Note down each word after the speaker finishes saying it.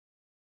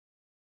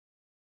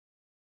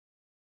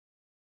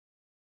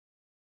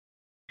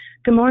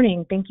Good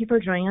morning. Thank you for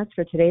joining us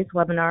for today's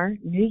webinar,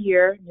 New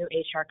Year, New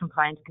HR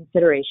Compliance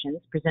Considerations,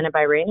 presented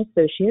by Rea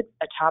Associates,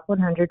 a top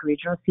 100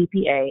 regional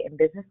CPA and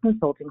business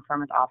consulting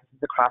firm with offices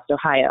across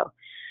Ohio.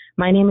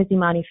 My name is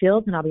Imani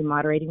Fields, and I'll be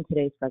moderating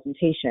today's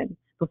presentation.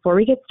 Before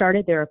we get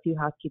started, there are a few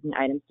housekeeping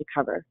items to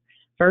cover.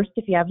 First,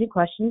 if you have any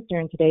questions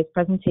during today's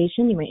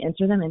presentation, you may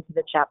enter them into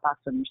the chat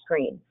box on your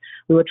screen.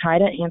 We will try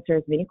to answer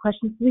as many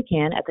questions as we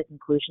can at the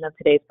conclusion of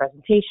today's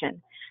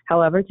presentation.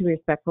 However, to be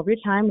respectful of your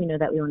time, we know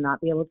that we will not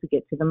be able to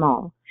get to them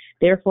all.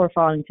 Therefore,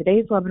 following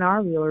today's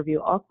webinar, we will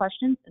review all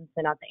questions and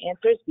send out the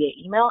answers via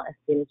email as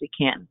soon as we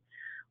can.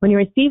 When you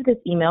receive this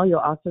email, you'll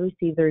also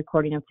receive the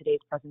recording of today's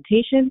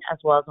presentation, as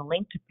well as a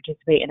link to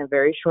participate in a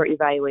very short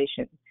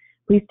evaluation.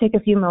 Please take a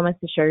few moments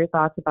to share your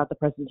thoughts about the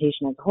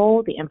presentation as a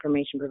whole, the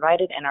information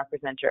provided, and our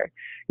presenter.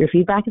 Your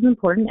feedback is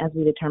important as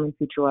we determine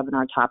future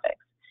webinar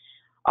topics.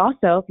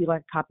 Also, if you'd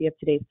like a copy of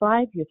today's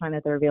slides, you'll find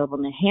that they're available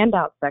in the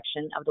handout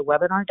section of the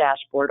webinar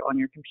dashboard on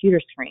your computer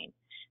screen.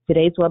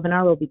 Today's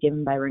webinar will be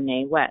given by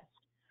Renee West.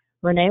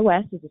 Renee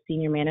West is a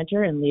senior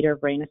manager and leader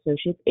of Rea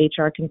Associates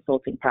HR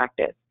consulting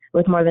practice.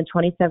 With more than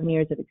 27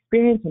 years of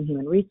experience in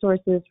human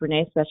resources,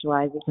 Renee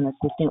specializes in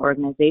assisting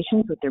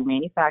organizations with their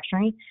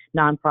manufacturing,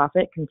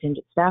 nonprofit,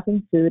 contingent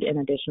staffing, food, and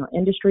additional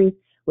industries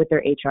with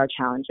their HR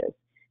challenges.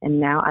 And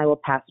now I will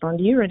pass it on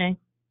to you, Renee.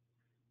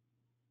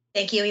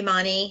 Thank you,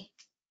 Imani.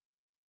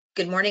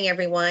 Good morning,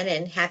 everyone,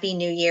 and Happy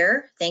New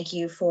Year. Thank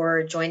you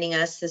for joining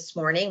us this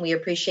morning. We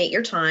appreciate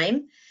your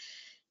time.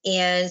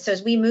 And so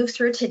as we move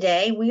through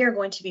today, we are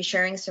going to be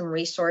sharing some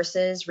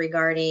resources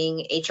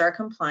regarding HR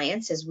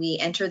compliance as we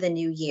enter the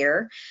new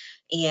year,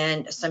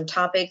 and some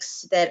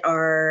topics that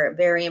are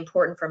very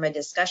important from a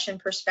discussion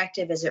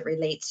perspective as it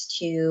relates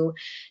to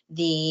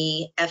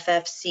the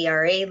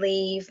FFCRA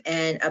leave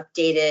and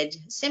updated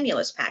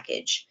stimulus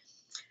package.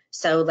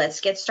 So let's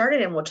get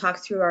started and we'll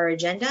talk through our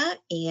agenda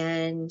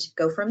and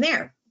go from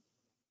there.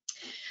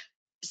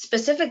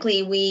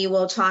 Specifically, we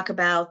will talk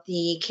about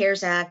the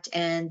CARES Act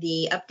and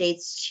the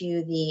updates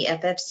to the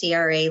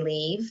FFCRA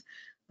leave.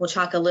 We'll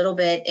talk a little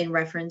bit in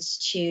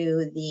reference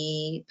to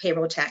the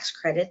payroll tax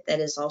credit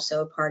that is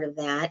also a part of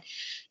that,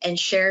 and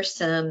share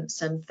some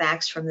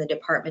facts from the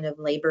Department of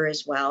Labor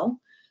as well.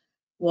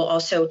 We'll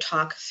also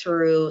talk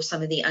through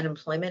some of the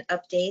unemployment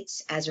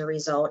updates as a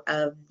result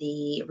of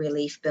the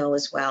relief bill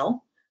as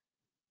well.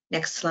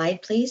 Next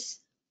slide, please.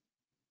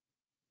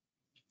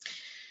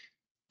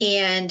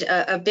 And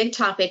a big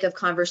topic of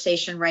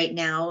conversation right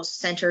now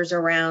centers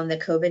around the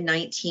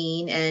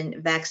COVID-19 and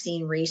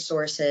vaccine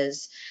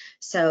resources.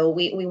 So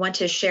we want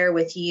to share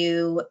with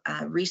you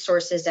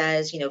resources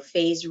as,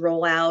 phased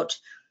rollout,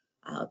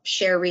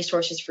 share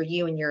resources for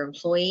you and your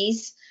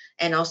employees,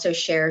 and also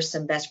share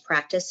some best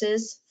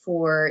practices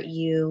for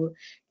you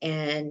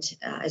and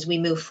as we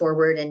move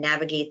forward and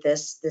navigate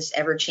this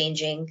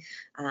ever-changing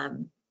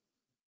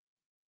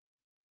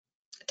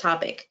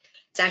topic.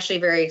 It's actually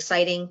very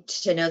exciting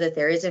to know that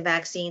there is a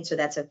vaccine, so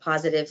that's a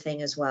positive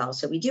thing as well.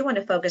 So we do want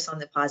to focus on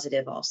the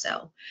positive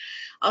also.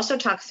 Also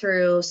talk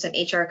through some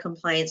HR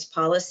compliance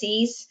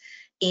policies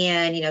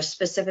and,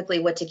 specifically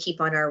what to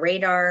keep on our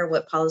radar,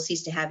 what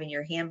policies to have in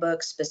your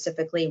handbook,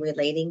 specifically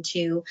relating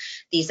to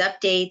these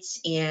updates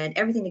and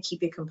everything to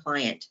keep you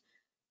compliant.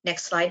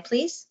 Next slide,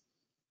 please.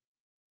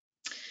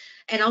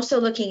 And also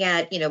looking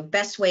at,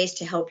 best ways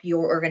to help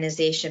your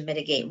organization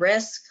mitigate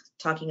risk,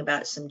 talking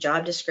about some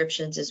job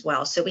descriptions as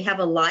well. So we have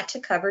a lot to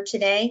cover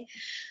today.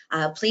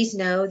 Please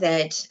know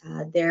that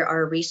there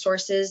are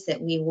resources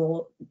that we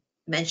will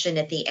mention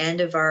at the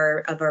end of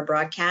our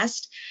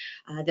broadcast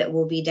that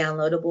will be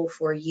downloadable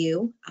for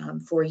you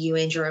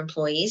and your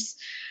employees.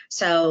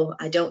 So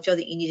I don't feel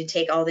that you need to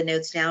take all the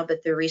notes now,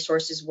 but the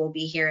resources will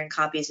be here in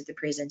copies of the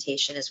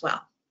presentation as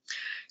well.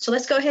 So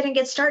let's go ahead and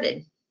get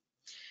started.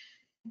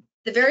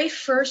 The very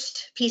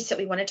first piece that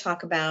we want to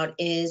talk about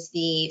is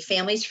the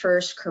Families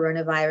First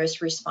Coronavirus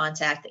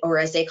Response Act, or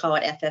as they call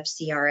it,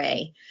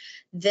 FFCRA.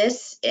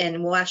 This,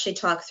 and we'll actually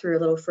talk through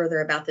a little further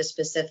about the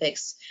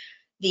specifics.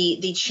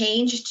 The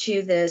change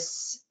to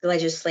this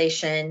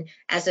legislation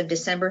as of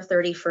December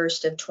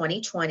 31st of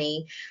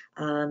 2020,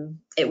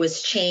 it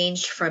was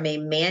changed from a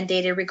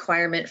mandated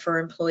requirement for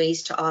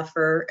employers to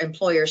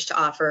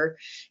offer.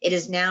 It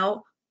is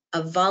now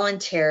a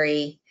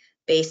voluntary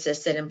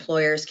basis that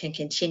employers can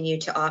continue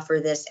to offer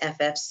this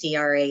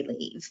FFCRA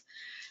leave.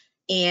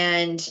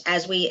 And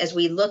as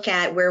we look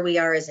at where we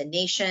are as a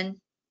nation,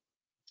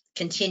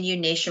 continued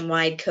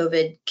nationwide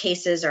COVID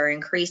cases are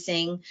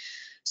increasing.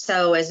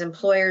 So as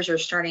employers are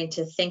starting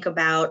to think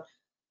about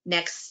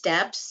next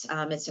steps,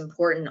 it's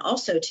important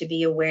also to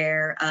be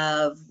aware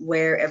of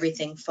where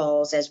everything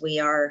falls as we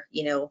are,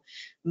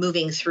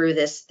 moving through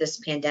this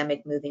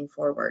pandemic moving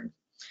forward.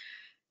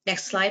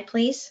 Next slide,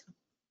 please.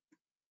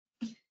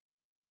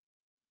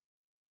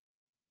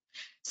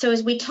 So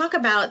as we talk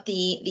about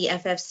the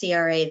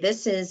FFCRA,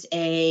 this is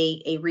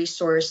a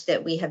resource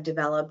that we have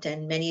developed,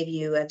 and many of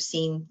you have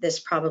seen this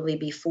probably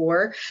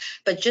before.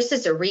 But just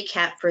as a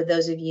recap for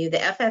those of you, the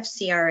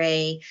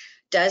FFCRA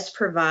does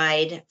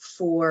provide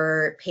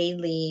for paid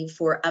leave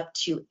for up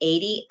to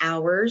 80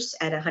 hours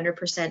at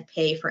 100%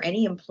 pay for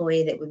any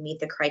employee that would meet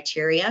the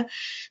criteria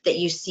that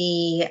you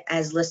see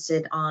as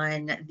listed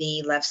on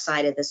the left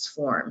side of this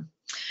form.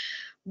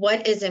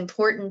 What is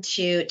important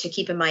to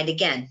keep in mind,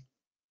 again,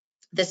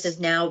 this is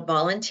now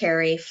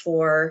voluntary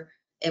for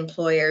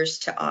employers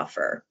to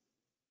offer.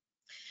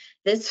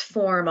 This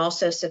form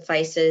also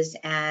suffices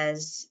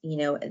as,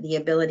 the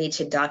ability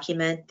to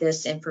document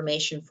this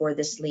information for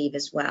this leave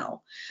as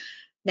well.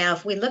 Now,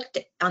 if we looked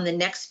on the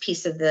next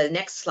piece of the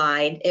next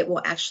slide, it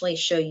will actually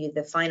show you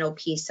the final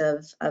piece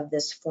of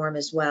this form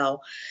as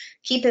well.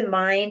 Keep in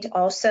mind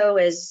also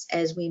as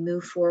we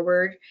move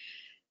forward,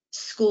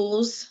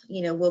 schools,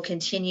 will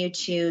continue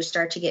to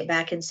start to get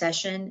back in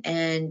session,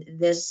 and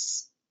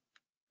this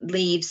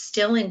leave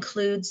still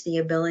includes the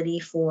ability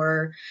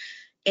for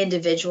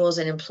individuals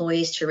and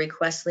employees to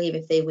request leave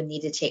if they would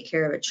need to take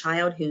care of a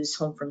child who's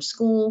home from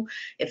school,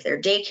 if their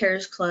daycare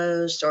is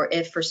closed, or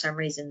if for some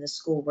reason the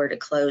school were to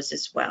close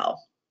as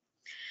well.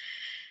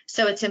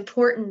 So it's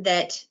important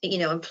that,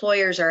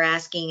 employers are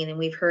asking, and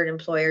we've heard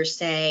employers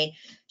say,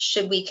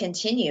 should we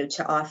continue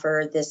to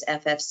offer this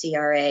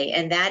FFCRA?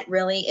 And that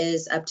really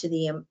is up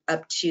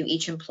to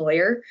each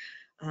employer.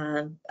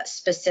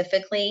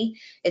 Specifically,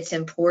 it's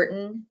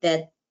important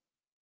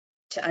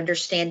to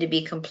understand, to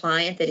be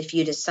compliant, that if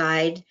you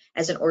decide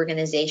as an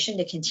organization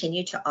to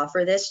continue to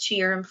offer this to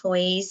your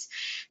employees,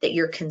 that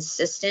you're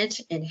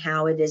consistent in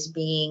how it is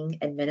being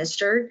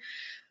administered.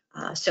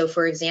 So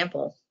for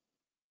example,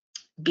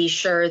 be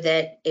sure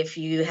that if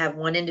you have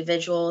one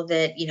individual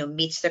that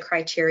meets the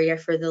criteria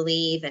for the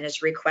leave and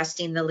is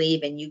requesting the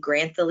leave and you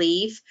grant the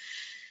leave,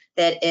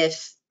 that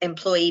if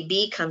employee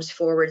B comes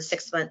forward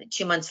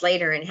 2 months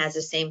later and has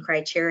the same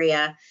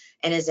criteria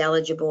and is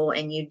eligible,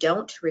 and you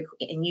don't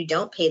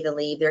pay the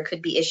leave, there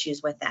could be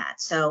issues with that.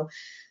 So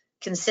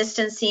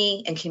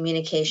consistency and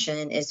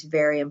communication is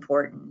very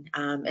important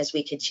as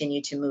we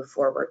continue to move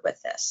forward with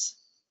this.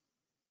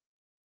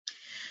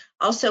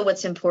 Also,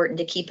 what's important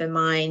to keep in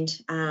mind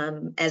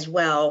as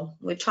well,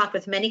 we've talked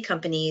with many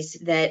companies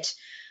that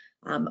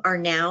are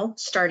now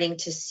starting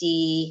to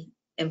see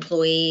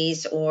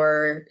employees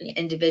or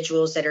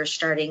individuals that are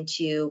starting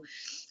to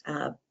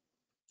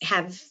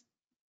have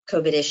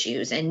COVID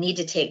issues and need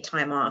to take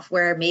time off,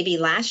 where maybe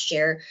last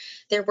year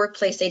their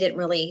workplace, they didn't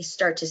really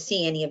start to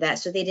see any of that,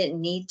 so they didn't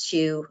need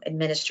to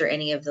administer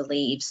any of the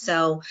leave.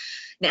 So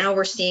now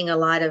we're seeing a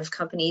lot of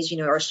companies,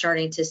 are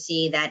starting to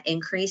see that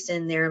increase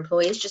in their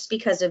employees just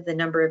because of the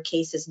number of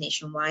cases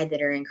nationwide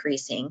that are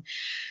increasing.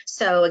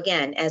 So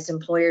again, as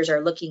employers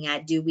are looking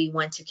at, do we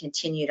want to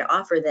continue to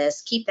offer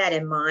this? Keep that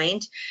in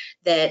mind,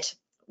 that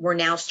we're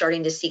now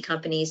starting to see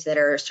companies that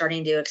are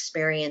starting to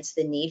experience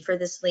the need for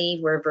this leave,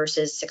 where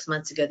versus 6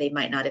 months ago, they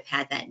might not have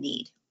had that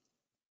need.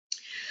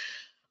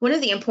 One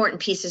of the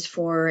important pieces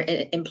for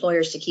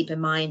employers to keep in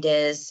mind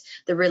is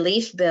the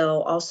relief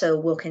bill also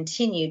will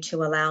continue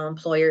to allow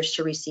employers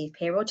to receive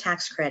payroll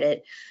tax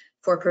credit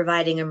for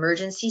providing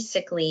emergency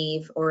sick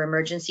leave or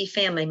emergency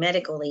family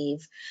medical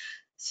leave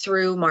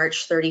through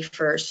March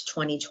 31st,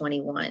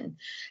 2021.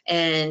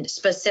 And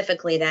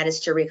specifically, that is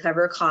to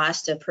recover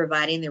cost of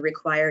providing the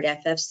required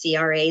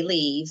FFCRA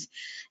leave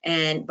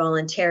and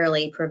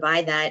voluntarily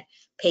provide that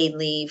paid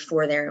leave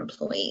for their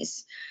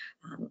employees.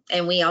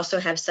 And we also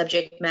have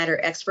subject matter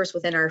experts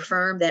within our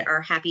firm that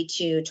are happy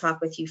to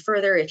talk with you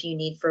further if you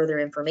need further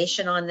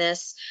information on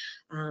this.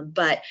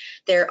 But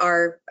there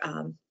are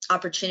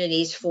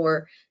opportunities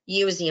for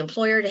you as the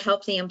employer to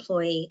help the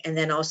employee, and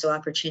then also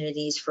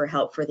opportunities for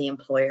help for the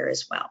employer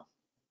as well.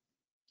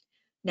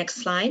 Next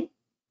slide.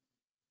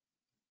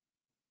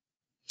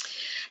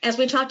 As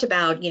we talked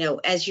about,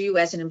 as you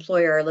as an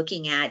employer are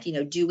looking at,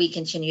 do we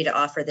continue to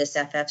offer this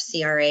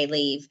FFCRA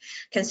leave?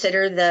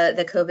 Consider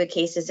the COVID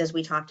cases as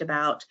we talked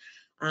about.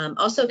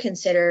 Also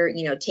consider,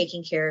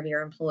 taking care of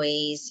your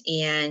employees.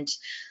 And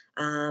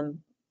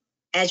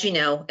as you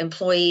know,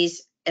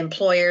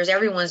 employers,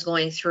 everyone's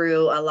going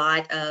through a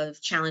lot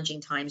of challenging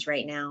times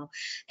right now.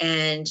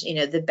 And,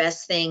 the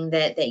best thing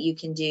that you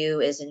can do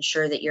is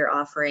ensure that you're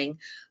offering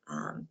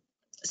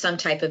some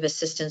type of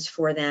assistance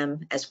for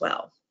them as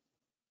well.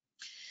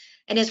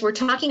 And as we're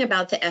talking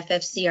about the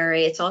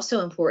FFCRA, it's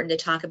also important to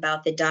talk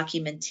about the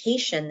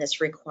documentation that's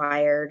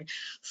required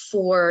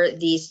for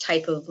these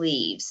type of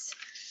leaves.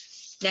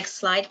 Next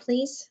slide,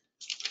 please.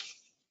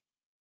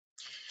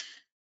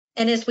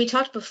 And as we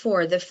talked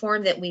before, the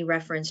form that we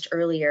referenced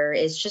earlier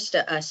is just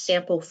a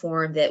sample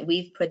form that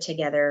we've put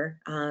together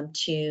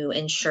to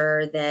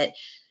ensure that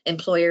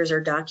employers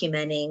are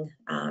documenting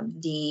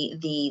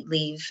the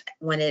leave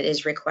when it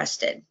is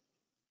requested.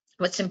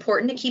 What's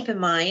important to keep in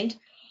mind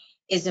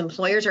is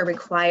employers are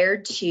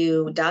required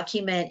to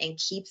document and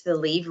keep the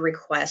leave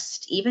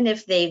request, even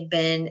if they've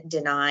been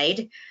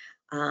denied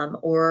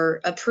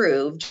or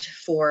approved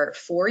for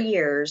 4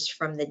 years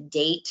from the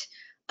date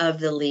of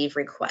the leave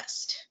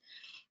request.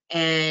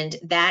 And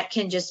that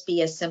can just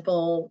be a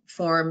simple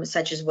form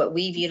such as what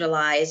we've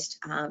utilized,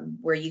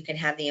 where you can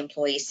have the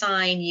employee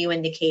sign, you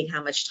indicate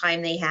how much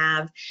time they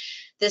have.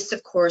 This,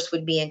 of course,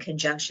 would be in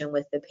conjunction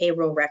with the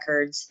payroll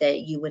records that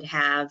you would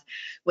have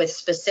with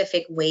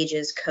specific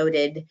wages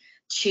coded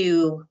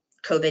to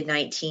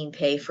COVID-19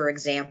 pay, for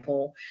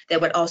example,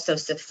 that would also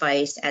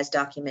suffice as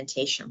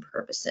documentation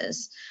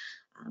purposes.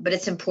 But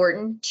it's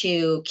important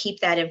to keep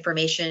that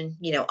information,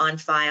 on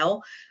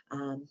file.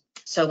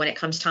 So when it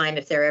comes time,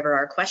 if there ever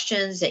are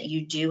questions, that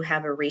you do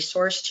have a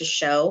resource to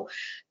show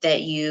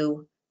that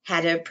you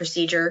had a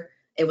procedure,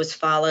 it was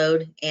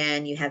followed,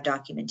 and you have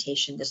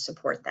documentation to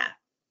support that.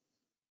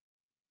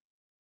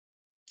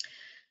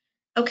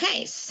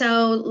 Okay,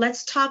 so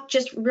let's talk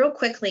just real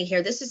quickly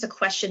here. This is a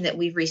question that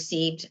we've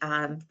received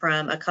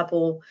from a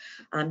couple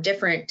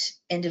different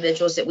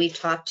individuals that we've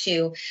talked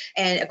to.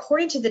 And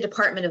according to the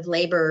Department of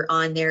Labor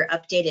on their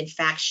updated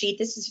fact sheet,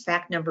 this is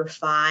fact number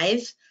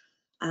 5.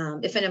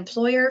 If an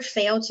employer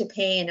failed to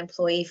pay an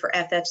employee for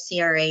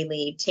FFCRA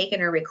leave taken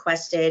or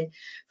requested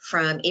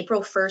from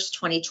April 1st,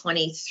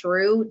 2020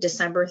 through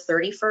December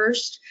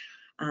 31st,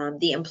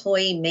 the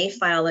employee may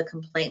file a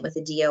complaint with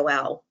the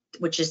DOL,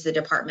 which is the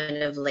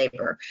Department of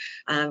Labor.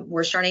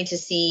 We're starting to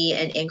see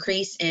an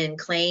increase in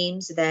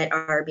claims that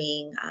are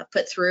being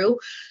put through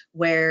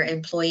where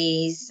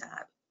employees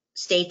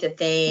state that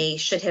they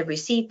should have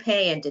received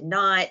pay and did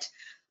not.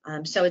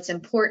 So it's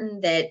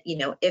important that,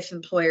 if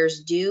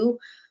employers do,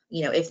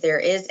 if there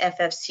is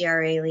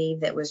FFCRA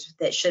leave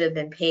that should have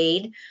been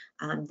paid,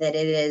 that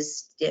it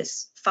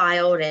is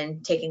filed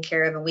and taken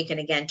care of, and we can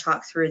again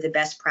talk through the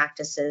best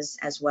practices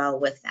as well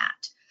with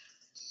that.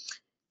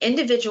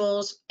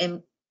 Individuals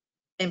and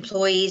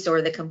employees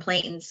or the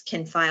complainants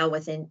can file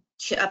within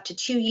up to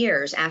 2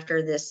 years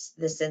after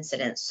this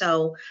incident.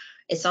 So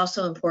it's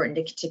also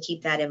important to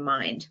keep that in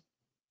mind.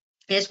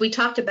 As we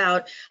talked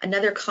about,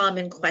 another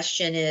common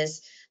question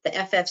is the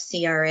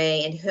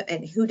FFCRA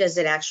and who does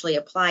it actually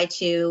apply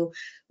to,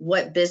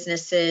 what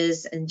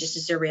businesses, and just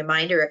as a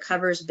reminder, it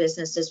covers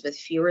businesses with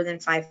fewer than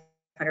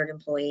 500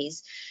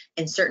 employees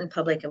and certain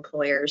public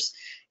employers.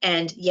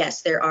 And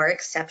yes, there are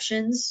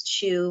exceptions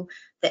to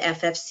the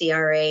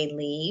FFCRA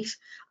leave.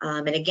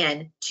 And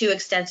again, too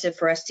extensive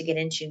for us to get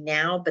into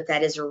now, but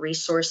that is a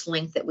resource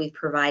link that we've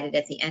provided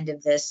at the end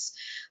of this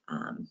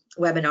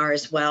webinar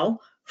as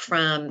well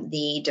from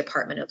the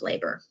Department of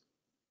Labor.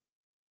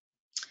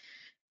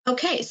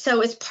 Okay,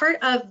 so as part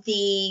of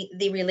the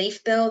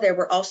relief bill, there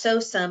were also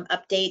some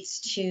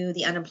updates to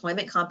the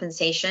unemployment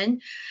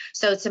compensation.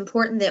 So it's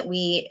important that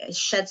we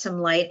shed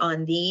some light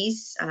on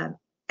these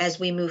as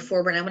we move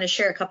forward. I'm going to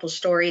share a couple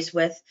stories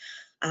with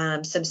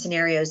some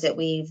scenarios that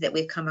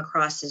we've come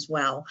across as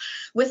well.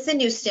 With the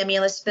new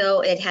stimulus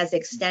bill, it has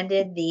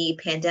extended the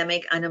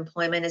pandemic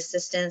unemployment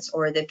assistance,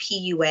 or the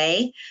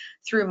PUA,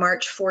 through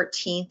March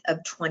 14th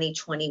of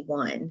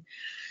 2021.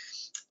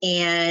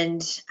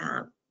 And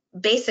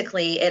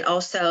basically, it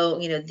also,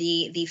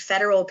 the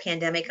federal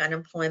pandemic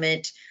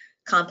unemployment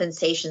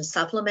compensation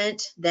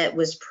supplement that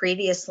was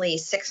previously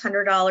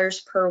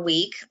 $600 per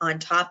week on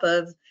top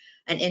of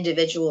an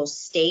individual's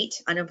state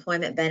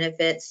unemployment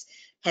benefits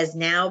has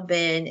now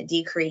been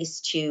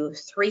decreased to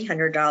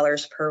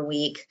 $300 per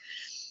week.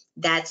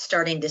 That's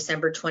starting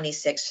December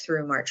 26th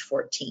through March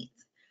 14th.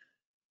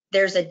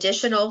 There's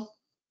additional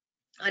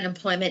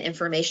unemployment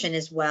information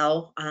as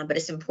well, but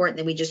it's important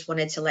that we just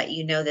wanted to let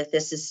you know that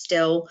this is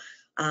still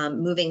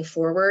moving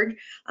forward.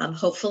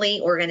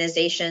 Hopefully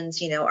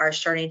organizations, are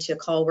starting to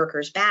call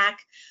workers back,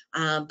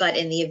 but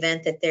in the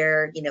event that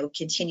there,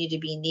 continue to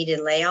be needed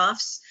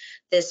layoffs,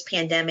 this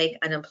pandemic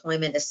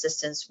unemployment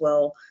assistance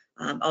will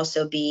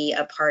also be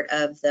a part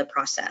of the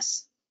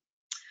process.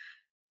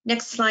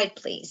 Next slide,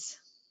 please.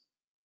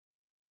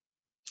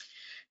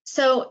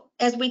 So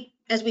as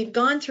we've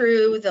gone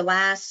through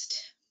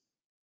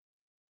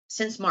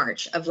since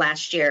March of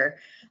last year,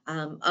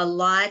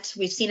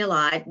 we've seen a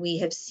lot. We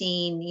have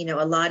seen,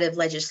 a lot of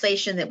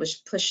legislation that was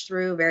pushed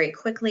through very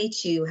quickly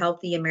to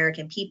help the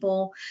American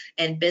people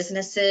and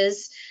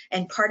businesses.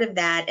 And part of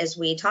that, as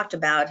we talked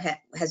about,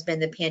 has been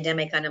the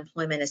pandemic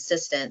unemployment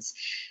assistance.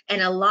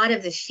 And a lot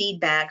of the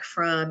feedback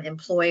from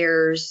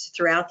employers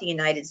throughout the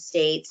United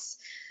States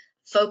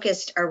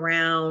focused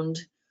around,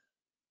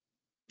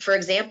 for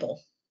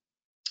example,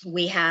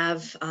 we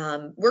have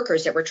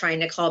workers that were trying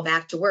to call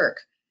back to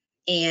work,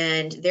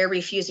 and they're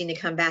refusing to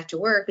come back to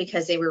work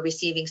because they were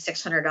receiving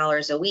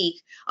 $600 a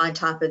week on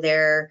top of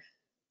their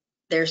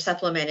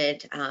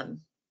supplemented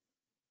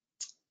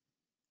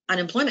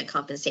unemployment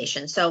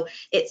compensation. So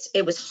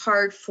it was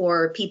hard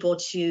for people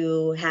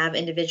to have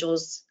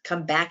individuals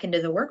come back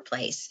into the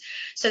workplace.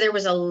 So there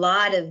was a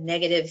lot of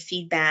negative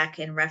feedback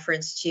in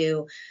reference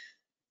to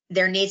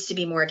there needs to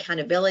be more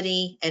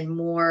accountability and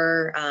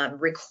more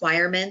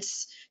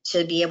requirements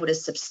to be able to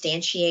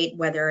substantiate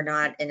whether or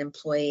not an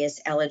employee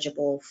is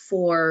eligible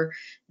for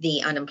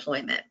the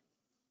unemployment.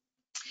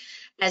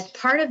 As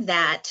part of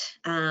that,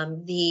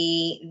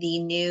 the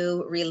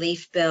new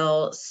relief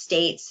bill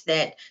states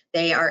that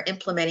they are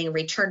implementing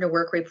return to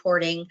work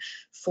reporting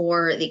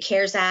for the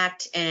CARES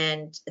Act,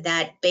 and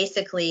that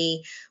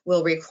basically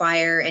will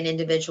require an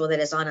individual that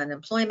is on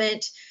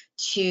unemployment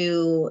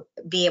to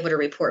be able to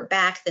report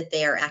back that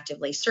they are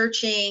actively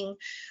searching,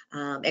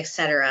 et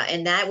cetera.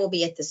 And that will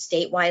be at the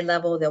statewide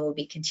level. There will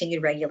be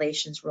continued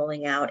regulations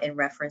rolling out in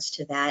reference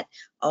to that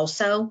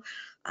also.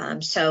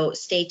 So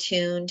stay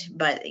tuned,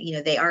 but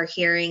they are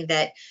hearing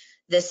that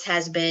this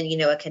has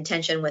been, a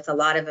contention with a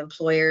lot of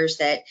employers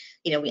that,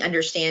 we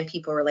understand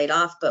people are laid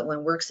off, but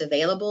when work's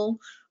available,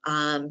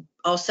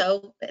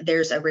 also,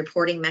 there's a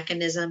reporting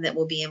mechanism that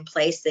will be in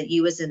place that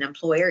you as an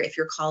employer, if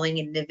you're calling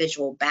an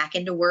individual back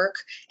into work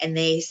and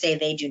they say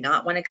they do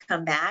not want to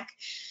come back,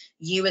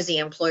 you as the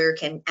employer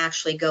can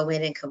actually go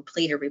in and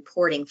complete a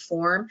reporting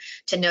form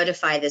to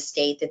notify the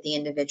state that the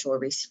individual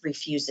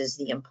refuses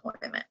the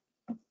employment.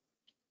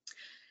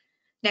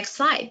 Next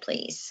slide,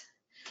 please.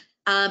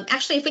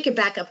 Actually, if we could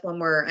back up one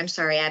more, I'm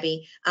sorry,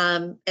 Abby.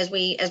 As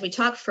we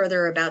talk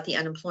further about the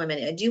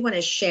unemployment, I do want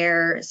to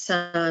share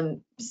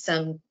some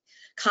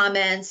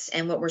comments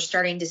and what we're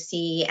starting to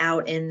see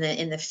out in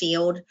the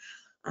field.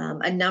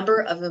 A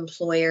number of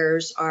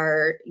employers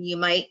you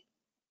might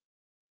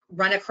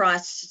run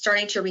across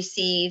starting to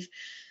receive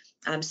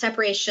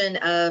separation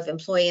of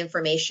employee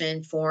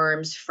information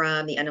forms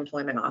from the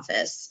unemployment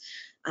office.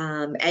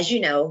 As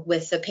you know,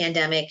 with the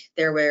pandemic,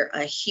 there were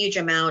a huge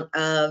amount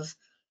of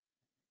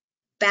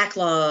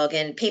backlog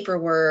and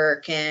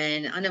paperwork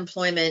and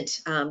unemployment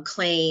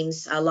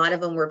claims. A lot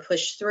of them were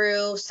pushed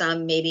through.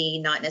 Some maybe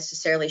not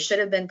necessarily should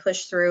have been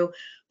pushed through,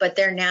 but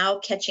they're now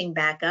catching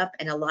back up.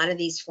 And a lot of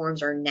these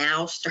forms are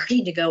now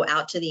starting to go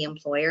out to the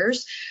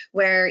employers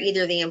where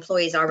either the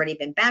employee's already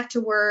been back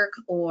to work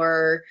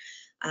or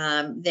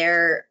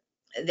they're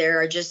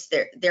just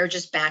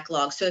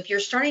backlogged. So if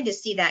you're starting to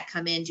see that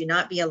come in, do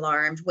not be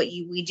alarmed.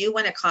 We do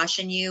want to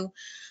caution you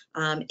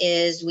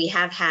is we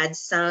have had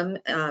some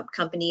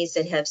companies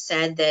that have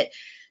said that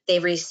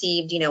they've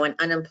received, an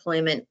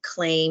unemployment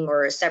claim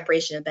or a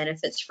separation of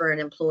benefits for an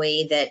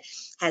employee that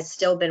has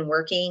still been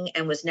working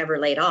and was never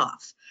laid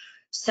off.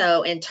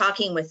 So in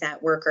talking with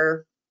that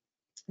worker,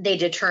 they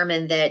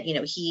determined that,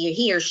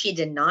 he or she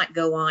did not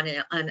go on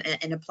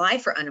and apply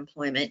for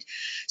unemployment.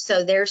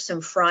 So there's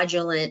some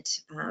fraudulent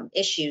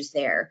issues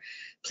there.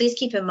 Please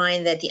keep in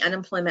mind that the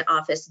unemployment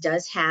office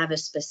does have a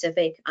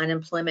specific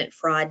unemployment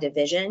fraud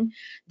division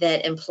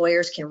that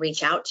employers can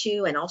reach out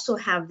to and also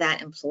have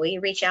that employee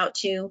reach out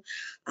to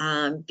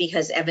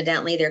because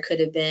evidently there could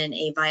have been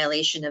a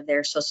violation of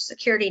their Social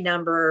Security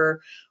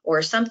number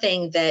or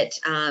something that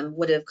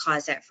would have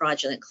caused that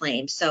fraudulent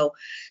claim. So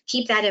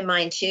keep that in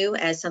mind too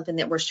as something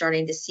that we're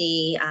starting to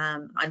see.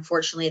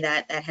 Unfortunately,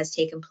 that has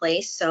taken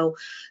place. So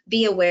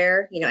be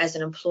aware, as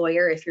an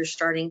employer, if you're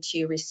starting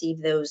to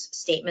receive those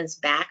statements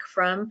back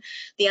from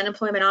the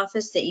unemployment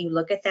office, that you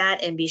look at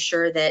that and be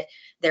sure that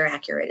they're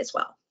accurate as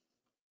well.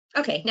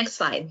 Okay, next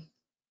slide.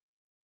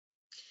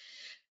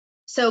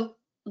 So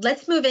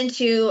let's move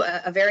into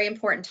a very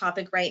important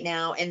topic right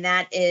now, and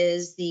that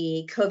is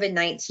the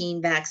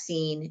COVID-19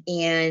 vaccine.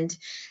 And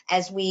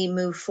as we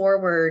move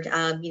forward,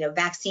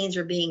 vaccines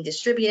are being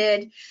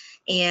distributed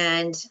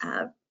and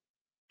at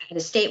a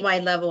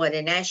statewide level, at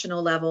a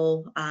national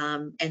level,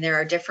 and there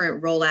are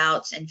different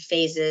rollouts and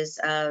phases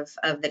of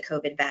the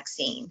COVID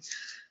vaccine.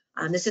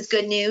 This is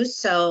good news,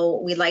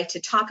 so we'd like to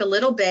talk a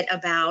little bit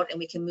about, and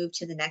we can move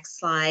to the next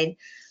slide.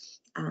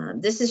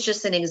 This is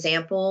just an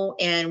example,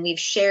 and we've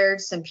shared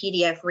some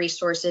PDF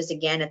resources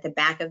again at the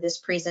back of this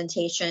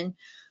presentation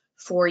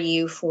for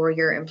you, for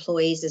your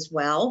employees as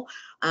well.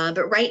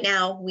 But right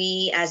now,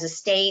 we as a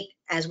state,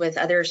 as with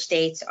other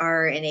states,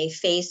 are in a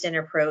phased-in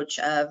approach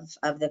of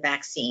the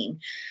vaccine.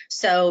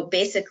 So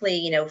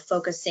basically,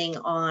 focusing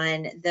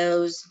on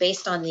those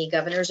based on the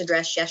governor's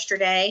address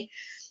yesterday.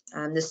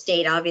 The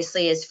state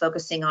obviously is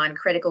focusing on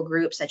critical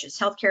groups such as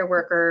healthcare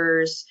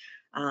workers,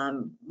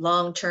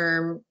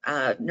 long-term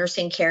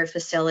nursing care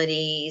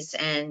facilities,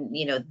 and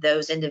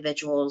those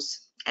individuals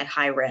at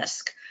high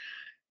risk.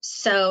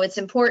 So it's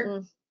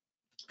important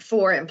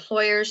for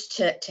employers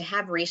to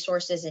have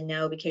resources and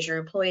know, because your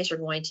employees are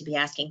going to be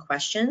asking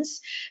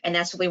questions, and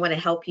that's what we want to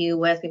help you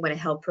with. We want to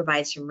help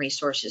provide some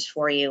resources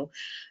for you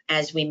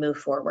as we move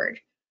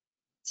forward.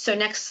 So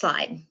next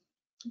slide.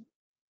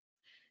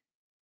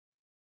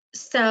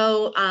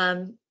 So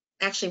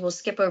actually, we'll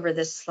skip over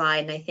this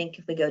slide, and I think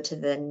if we go to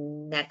the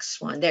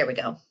next one, there we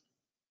go.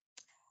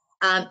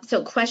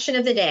 So question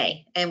of the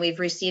day, and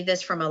we've received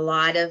this from a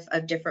lot of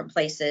different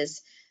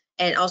places.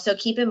 And also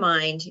keep in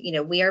mind,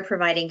 we are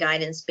providing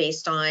guidance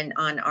based on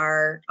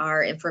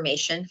our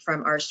information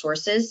from our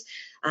sources.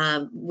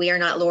 We are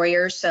not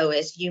lawyers, so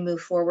as you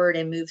move forward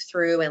and move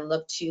through and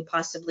look to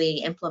possibly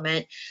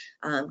implement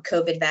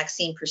COVID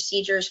vaccine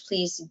procedures,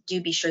 please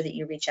do be sure that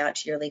you reach out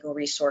to your legal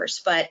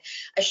resource. But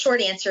a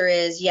short answer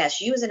is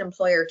yes, you as an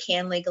employer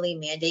can legally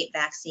mandate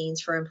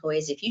vaccines for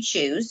employees if you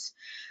choose.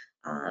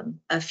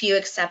 A few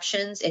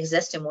exceptions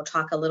exist, and we'll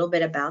talk a little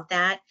bit about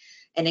that.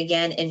 And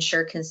again,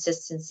 ensure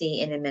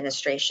consistency in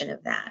administration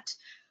of that.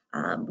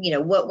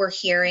 What we're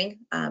hearing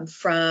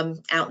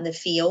from out in the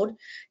field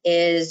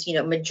is,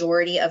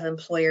 majority of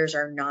employers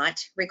are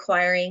not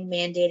requiring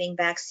mandating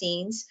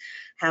vaccines.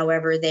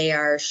 However, they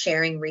are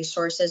sharing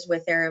resources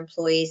with their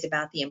employees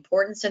about the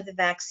importance of the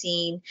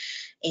vaccine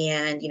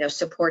and,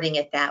 supporting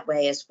it that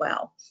way as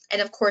well.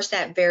 And of course,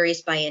 that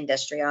varies by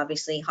industry.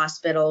 Obviously,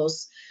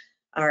 hospitals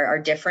are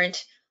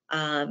different,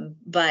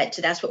 but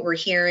that's what we're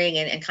hearing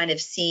and kind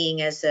of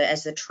seeing as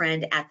a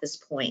trend at this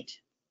point.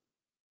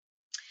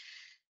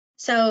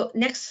 So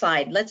next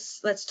slide,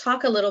 let's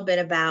talk a little bit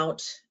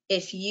about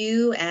if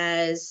you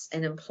as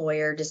an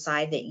employer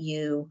decide that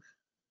you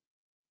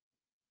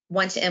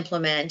want to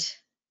implement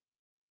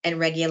and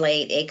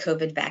regulate a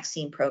COVID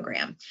vaccine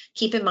program.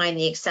 Keep in mind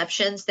the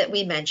exceptions that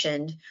we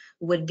mentioned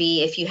would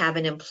be if you have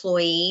an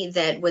employee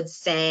that would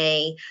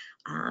say,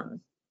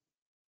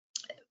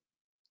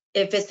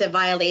 if it's a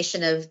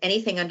violation of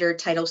anything under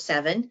Title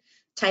VII.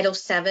 Title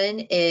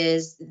VII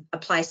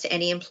applies to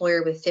any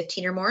employer with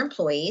 15 or more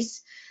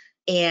employees.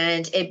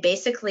 And it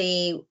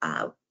basically,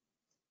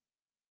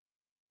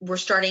 we're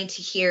starting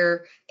to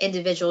hear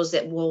individuals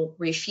that will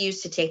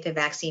refuse to take the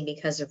vaccine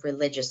because of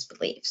religious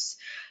beliefs.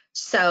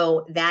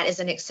 So that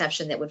is an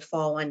exception that would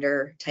fall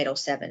under Title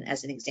VII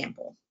as an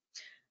example.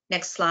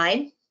 Next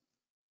slide.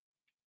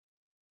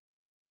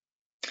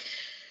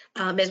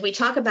 As we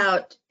talk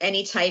about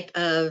any type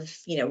of,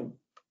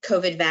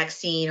 COVID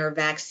vaccine or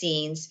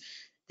vaccines,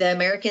 the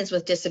Americans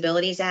with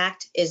Disabilities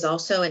Act is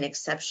also an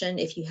exception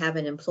if you have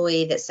an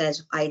employee that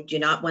says, I do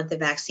not want the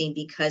vaccine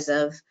because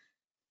of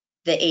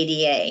the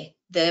ADA.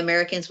 The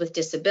Americans with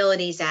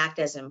Disabilities Act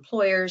as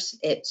employers,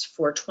 it's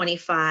for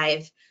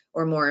 25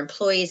 or more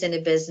employees in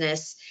a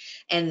business,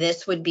 and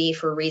this would be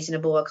for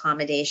reasonable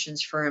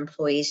accommodations for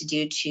employees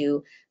due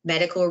to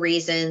medical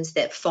reasons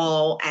that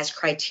fall as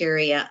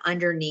criteria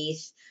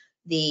underneath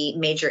the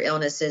major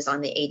illnesses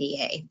on the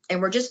ADA.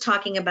 And we're just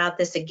talking about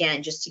this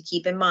again, just to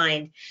keep in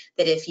mind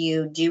that if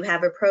you do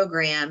have a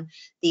program,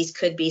 these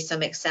could be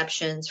some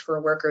exceptions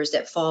for workers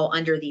that fall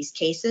under these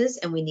cases,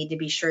 and we need to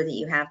be sure that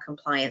you have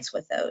compliance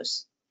with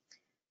those.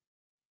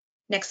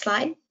 Next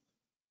slide.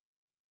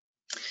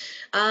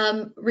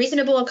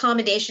 Reasonable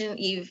accommodation,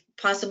 you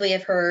possibly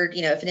have heard,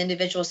 if an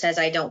individual says,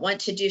 I don't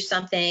want to do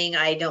something,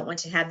 I don't want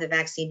to have the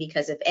vaccine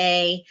because of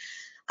A,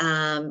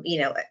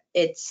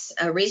 it's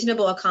a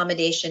reasonable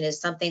accommodation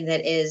is something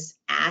that is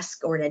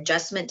asked or an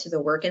adjustment to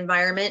the work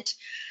environment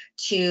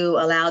to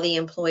allow the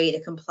employee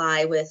to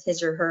comply with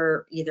his or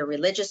her either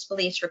religious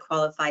beliefs or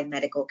qualified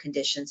medical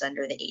conditions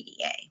under the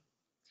ADA.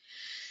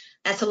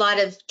 That's a lot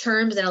of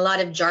terms and a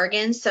lot of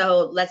jargon.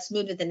 So let's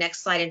move to the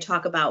next slide and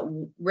talk about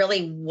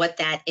really what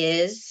that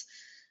is.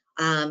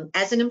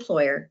 As an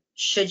employer,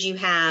 should you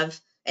have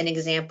an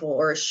example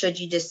or should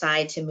you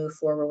decide to move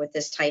forward with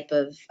this type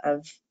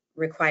of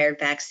required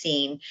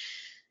vaccine,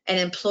 an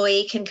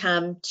employee can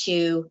come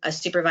to a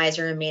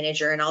supervisor and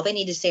manager and all they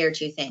need to say are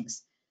two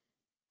things.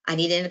 I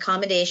need an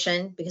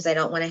accommodation because I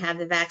don't want to have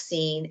the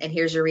vaccine, and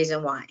here's the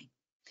reason why.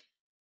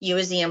 You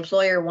as the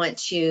employer want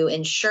to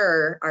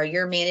ensure, are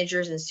your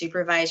managers and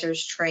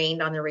supervisors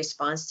trained on the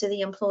response to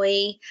the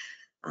employee?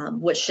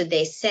 What should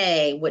they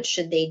say? What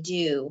should they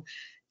do?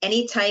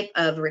 Any type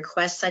of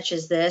request such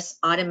as this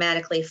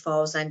automatically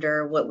falls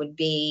under what would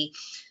be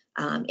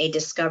a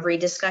discovery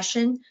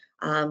discussion,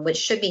 which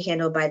should be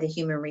handled by the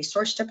Human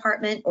Resource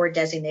Department or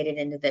designated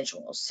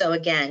individuals. So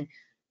again,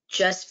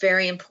 just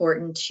very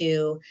important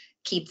to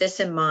keep this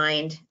in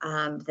mind,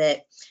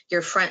 that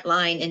your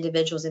frontline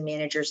individuals and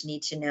managers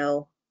need to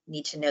know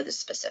the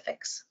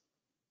specifics.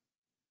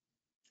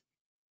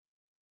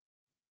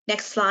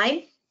 Next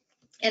slide.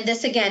 And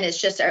this again is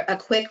just a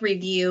quick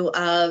review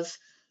of,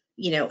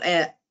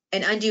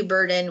 an undue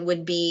burden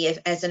would be if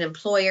as an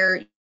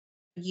employer,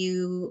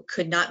 you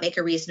could not make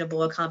a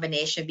reasonable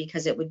accommodation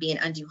because it would be an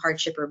undue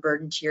hardship or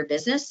burden to your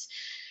business.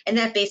 And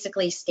that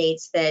basically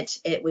states that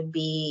it would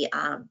be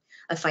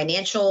a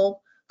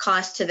financial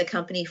cost to the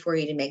company for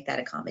you to make that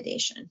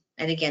accommodation.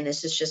 And again,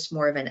 this is just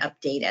more of an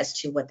update as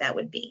to what that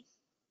would be.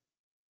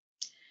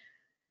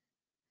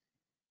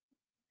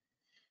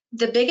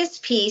 The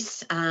biggest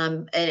piece,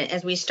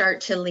 as we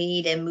start to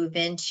lead and move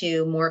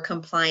into more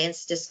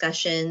compliance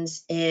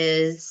discussions,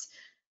 is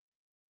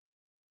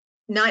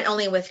not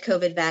only with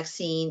COVID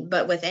vaccine,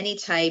 but with any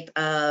type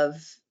of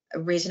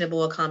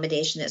reasonable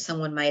accommodation that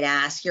someone might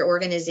ask. Your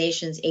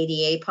organization's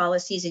ADA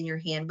policies in your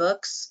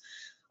handbooks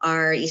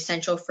are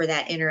essential for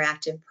that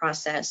interactive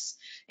process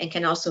and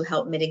can also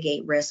help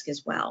mitigate risk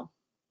as well.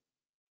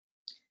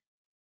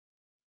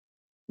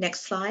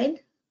 Next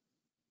slide.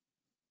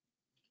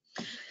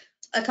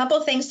 A couple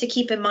of things to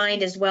keep in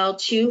mind as well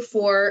too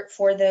for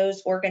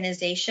those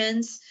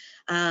organizations.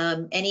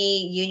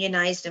 Any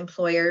unionized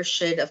employer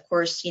should, of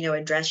course,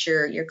 address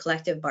your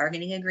collective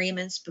bargaining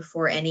agreements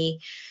before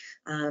any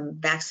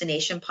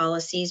vaccination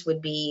policies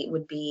would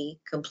be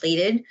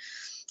completed.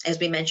 As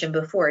we mentioned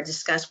before,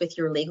 discuss with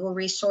your legal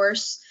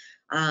resource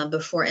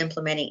before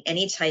implementing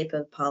any type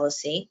of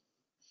policy.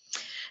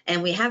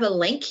 And we have a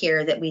link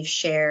here that we've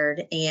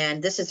shared,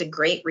 and this is a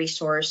great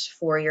resource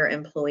for your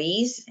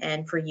employees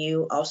and for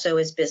you also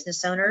as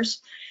business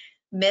owners.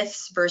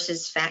 Myths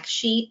versus fact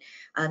sheet.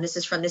 This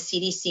is from the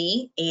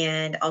CDC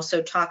and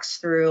also talks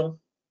through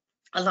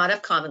a lot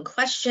of common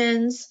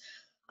questions,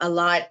 a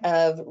lot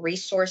of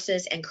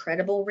resources and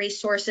credible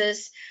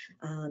resources.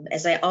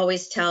 As I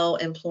always tell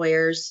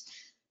employers,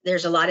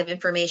 there's a lot of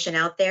information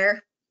out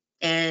there,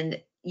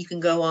 and you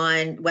can go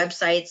on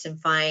websites and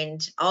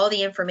find all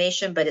the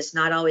information, but it's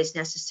not always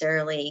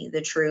necessarily the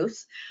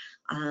truth.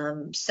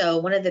 So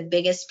one of the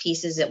biggest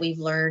pieces that we've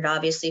learned,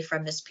 obviously,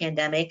 from this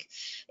pandemic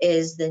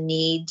is the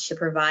need to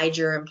provide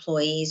your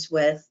employees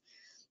with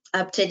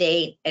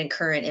up-to-date and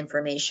current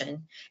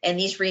information. And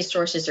these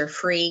resources are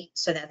free,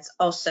 so that's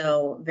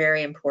also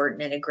very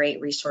important and a great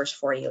resource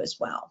for you as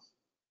well.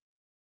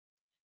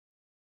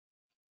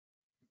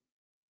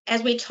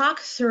 As we talk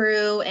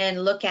through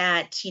and look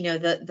at,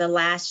 the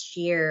last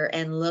year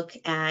and look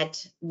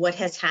at what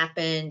has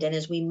happened, and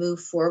as we move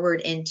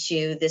forward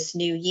into this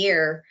new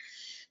year,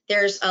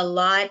 there's a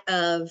lot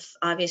of,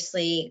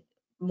 obviously,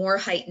 more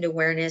heightened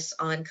awareness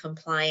on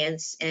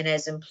compliance. And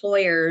as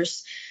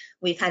employers,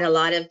 we've had a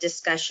lot of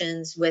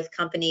discussions with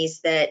companies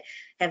that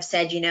have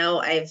said,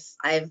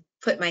 I've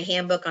put my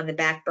handbook on the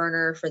back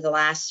burner for the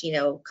last,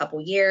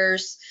 couple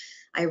years.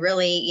 I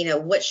really,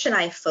 what should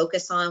I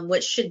focus on?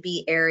 What should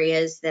be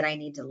areas that I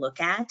need to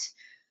look at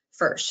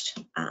first?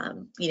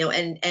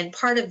 And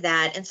part of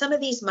that, and some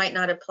of these might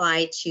not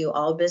apply to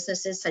all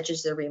businesses, such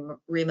as the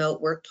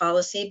remote work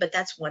policy, but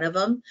that's one of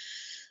them,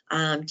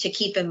 to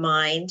keep in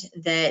mind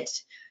that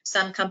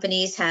some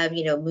companies have,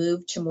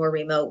 moved to more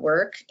remote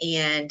work,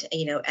 and,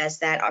 as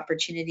that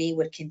opportunity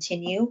would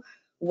continue,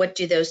 what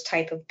do those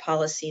type of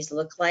policies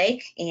look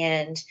like,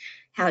 and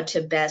how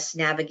to best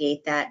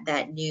navigate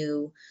that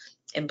new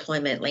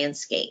employment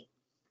landscape.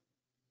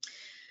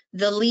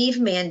 The leave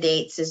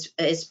mandates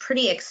is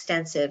pretty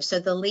extensive. So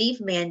the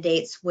leave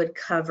mandates would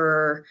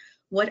cover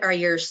what are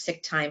your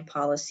sick time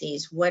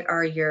policies, what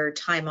are your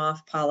time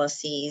off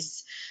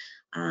policies.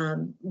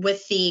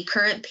 With the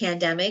current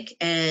pandemic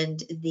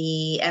and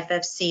the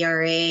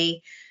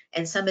FFCRA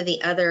and some of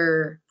the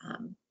other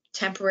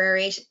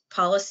temporary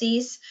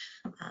policies,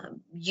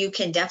 you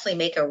can definitely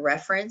make a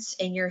reference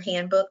in your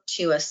handbook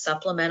to a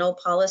supplemental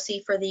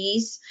policy for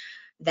these.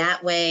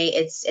 That way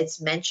it's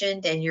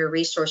mentioned and your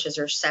resources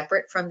are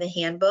separate from the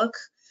handbook.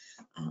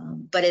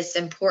 But it's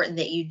important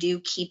that you do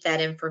keep that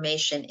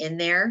information in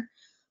there,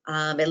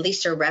 at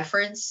least a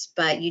reference,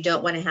 but you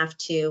don't want to have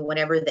to,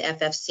 whenever the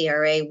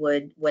FFCRA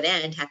would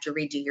end, have to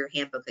redo your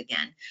handbook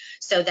again.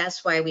 So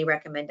that's why we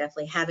recommend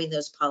definitely having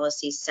those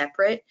policies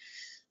separate.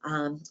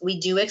 We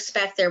do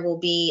expect there will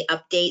be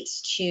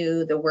updates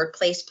to the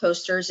workplace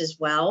posters as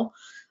well,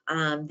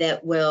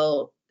 that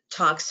will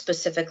talk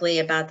specifically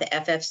about the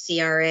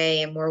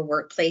FFCRA and more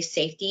workplace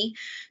safety.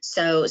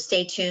 So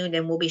stay tuned,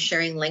 and we'll be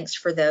sharing links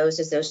for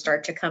those as those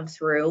start to come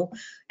through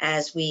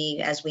as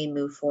we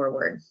move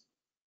forward.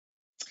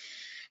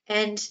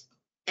 And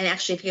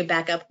actually, if you could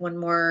back up one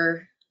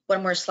more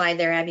slide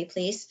there, Abby,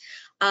 please.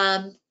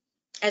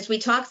 As we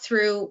talk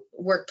through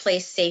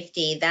workplace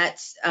safety,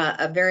 that's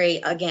a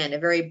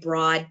very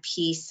broad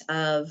piece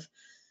of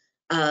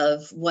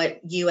what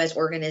you as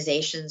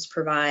organizations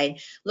provide,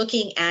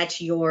 looking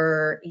at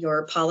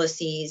your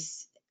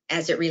policies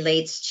as it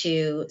relates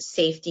to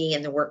safety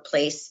in the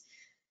workplace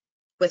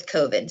with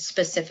COVID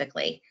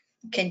specifically,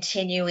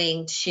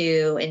 continuing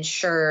to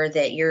ensure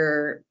that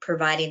you're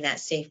providing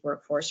that safe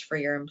workforce for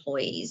your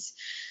employees.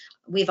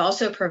 We've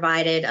also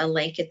provided a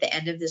link at the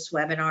end of this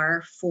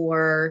webinar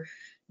for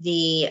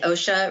the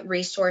OSHA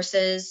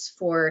resources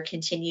for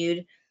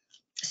continued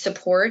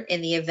support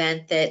in the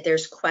event that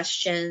there's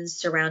questions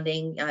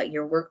surrounding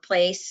your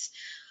workplace.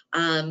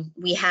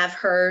 We have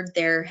heard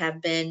there has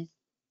been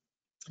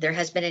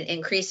an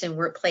increase in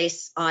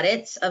workplace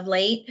audits of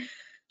late,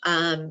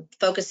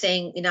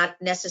 focusing not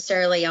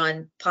necessarily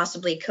on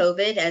possibly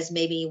COVID as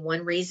maybe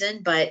one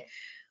reason, but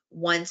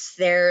once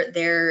they're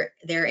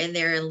in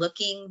there and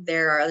looking,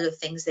 there are other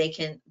things they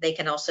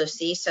can also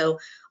see. So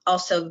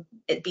also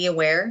be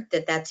aware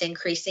that that's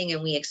increasing,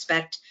 and we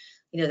expect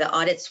the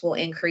audits will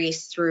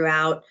increase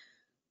throughout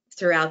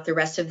the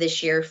rest of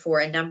this year for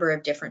a number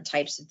of different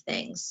types of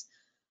things.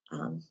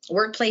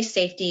 Workplace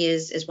safety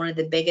is one of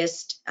the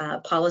biggest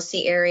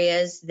policy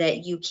areas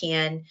that you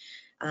can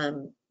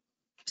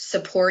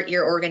support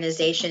your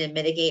organization and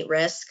mitigate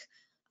risk.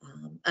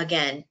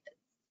 Again,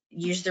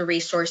 use the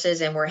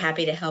resources, and we're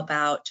happy to help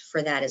out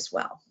for that as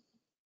well.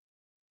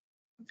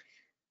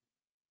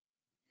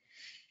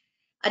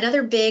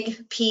 Another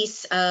big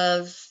piece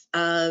of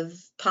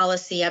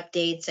policy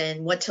updates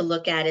and what to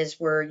look at as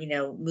we're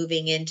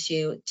moving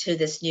into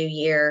this new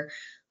year.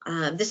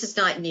 This is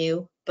not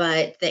new,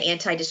 but the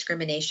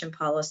anti-discrimination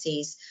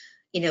policies,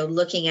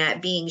 looking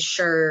at being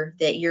sure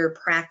that your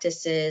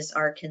practices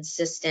are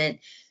consistent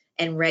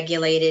and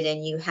regulated,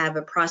 and you have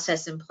a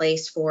process in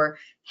place for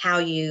how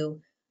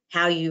you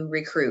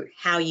recruit,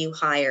 how you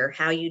hire,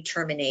 how you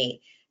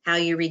terminate, how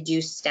you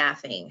reduce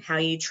staffing, how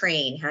you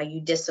train, how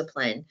you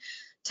discipline.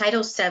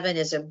 Title VII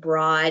is a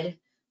broad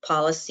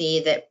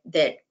policy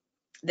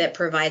that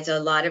provides a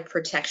lot of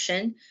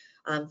protection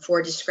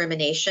for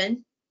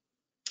discrimination.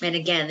 And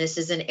again, this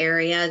is an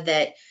area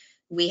that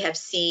we have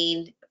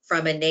seen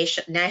from a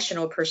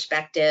national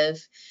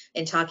perspective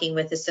in talking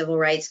with the Civil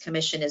Rights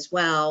Commission as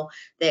well,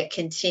 that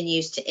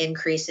continues to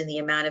increase in the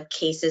amount of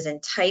cases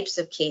and types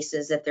of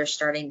cases that they're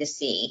starting to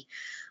see.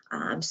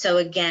 So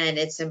again,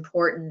 it's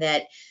important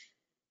that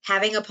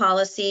having a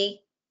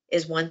policy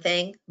is one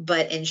thing,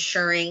 but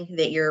ensuring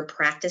that you're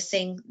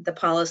practicing the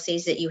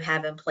policies that you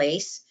have in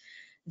place,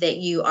 that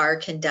you are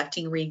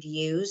conducting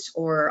reviews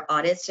or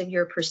audits of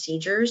your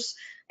procedures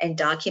and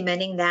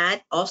documenting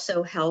that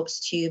also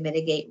helps to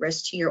mitigate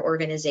risk to your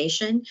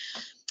organization.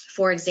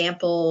 For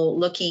example,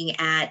 looking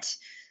at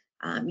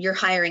your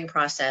hiring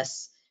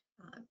process,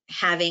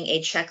 having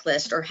a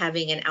checklist or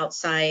having an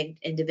outside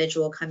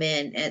individual come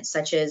in, and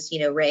such as,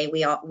 Ray,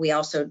 we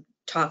also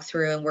talk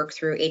through and work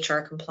through HR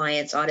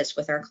compliance audits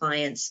with our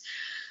clients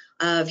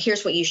of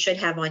here's what you should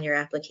have on your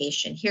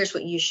application. Here's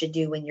what you should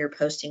do when you're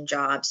posting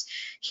jobs.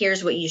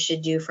 Here's what you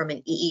should do from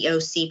an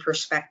EEOC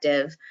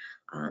perspective,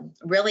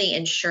 really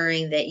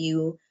ensuring that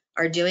you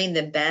are doing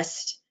the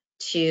best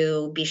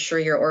to be sure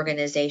your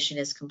organization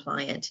is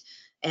compliant.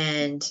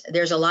 And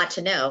there's a lot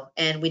to know,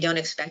 and we don't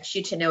expect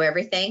you to know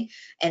everything.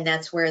 And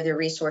that's where the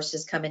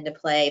resources come into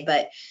play.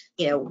 But,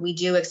 we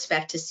do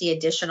expect to see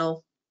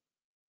additional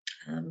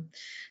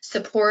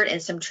support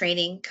and some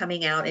training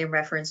coming out in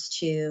reference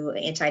to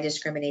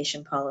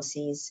anti-discrimination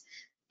policies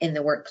in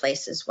the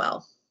workplace as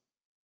well.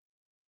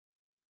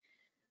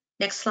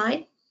 Next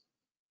slide.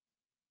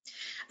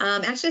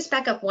 Actually, let's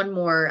back up one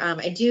more.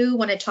 I do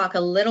want to talk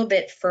a little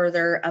bit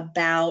further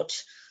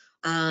about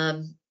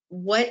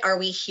what are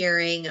we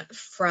hearing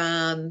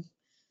from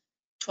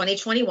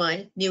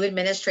 2021, new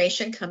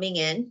administration coming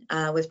in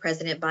with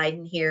President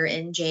Biden here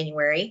in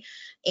January,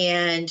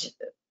 and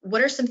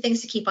what are some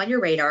things to keep on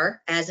your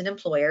radar as an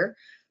employer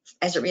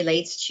as it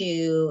relates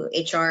to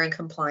HR and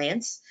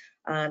compliance.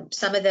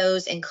 Some of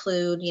those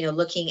include,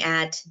 looking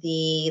at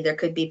there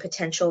could be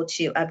potential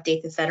to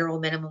update the federal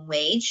minimum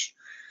wage.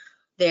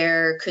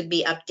 There could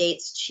be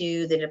updates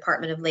to the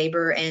Department of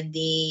Labor and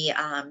the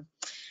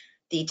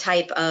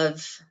type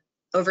of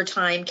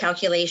overtime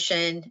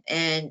calculation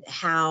and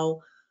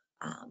how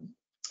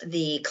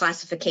the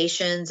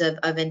classifications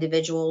of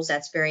individuals,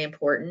 that's very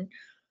important.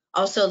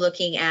 Also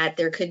looking at,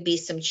 there could be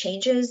some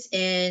changes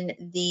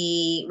in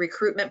the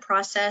recruitment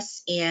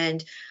process,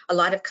 and a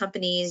lot of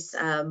companies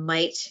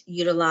might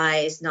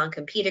utilize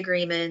non-compete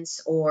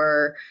agreements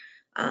or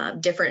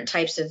different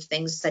types of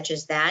things such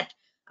as that.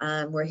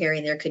 We're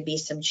hearing there could be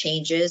some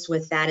changes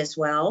with that as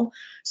well.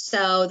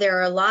 So there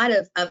are a lot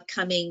of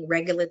upcoming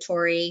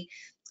regulatory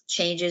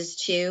changes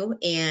too,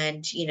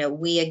 and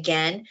we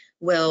again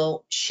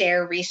will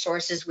share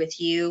resources with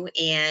you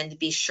and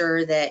be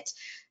sure that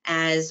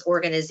as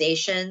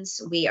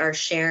organizations we are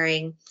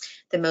sharing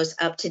the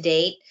most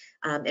up-to-date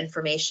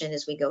information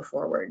as we go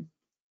forward.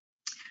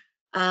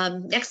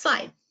 Next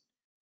slide.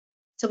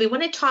 So we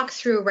want to talk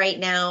through right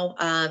now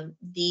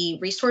the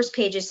resource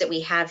pages that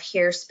we have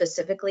here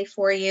specifically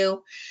for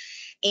you.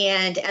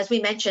 And as we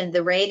mentioned,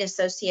 the Rea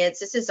Associates,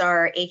 this is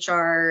our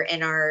HR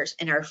and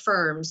our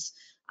firm's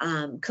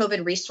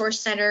COVID Resource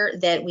Center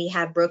that we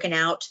have broken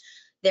out.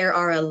 There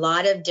are a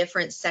lot of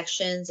different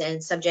sections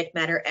and subject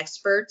matter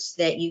experts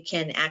that you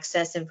can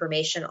access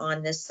information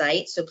on this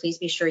site. So please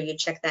be sure you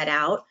check that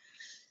out.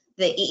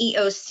 The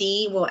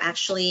EEOC will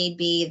actually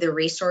be the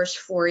resource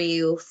for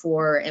you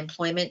for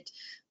employment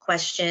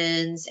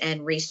questions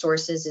and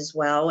resources as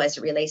well as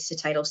it relates to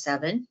Title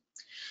VII.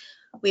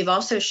 We've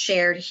also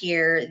shared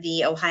here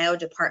the Ohio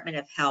Department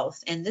of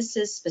Health, and this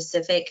is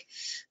specific,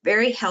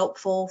 very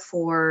helpful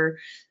for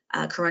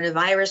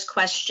coronavirus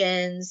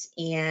questions,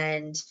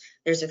 and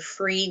there's a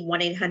free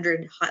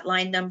 1-800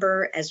 hotline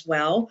number as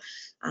well.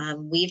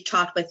 We've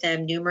talked with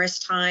them numerous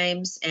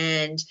times,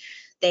 and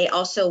they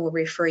also will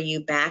refer you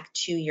back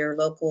to your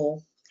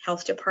local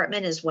health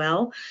department as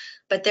well.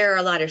 But there are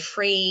a lot of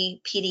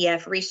free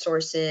PDF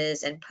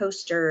resources and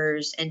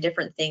posters and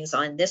different things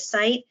on this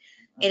site,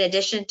 in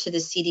addition to the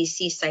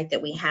CDC site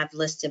that we have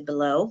listed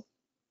below,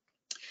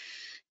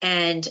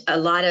 and a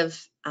lot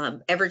of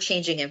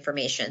ever-changing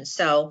information.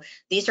 So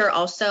these are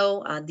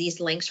also, these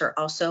links are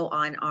also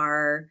on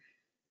our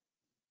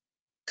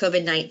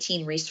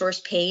COVID-19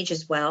 resource page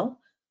as well.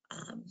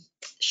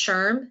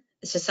 SHRM,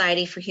 the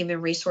Society for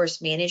Human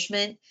Resource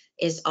Management,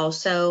 is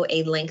also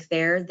a link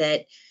there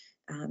that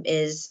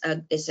is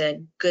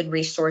a good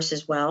resource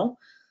as well.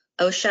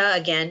 OSHA,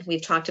 again,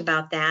 we've talked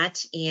about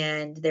that,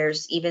 and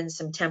there's even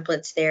some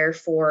templates there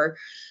for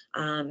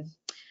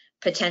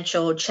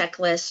potential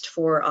checklist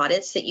for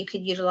audits that you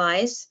could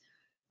utilize.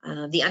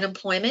 The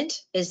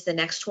unemployment is the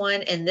next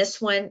one, and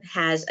this one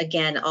has,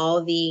 again,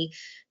 all the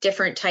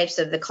different types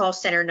of the call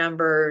center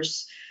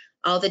numbers,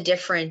 all the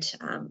different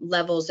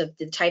levels of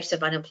the types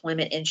of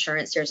unemployment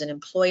insurance. There's an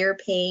employer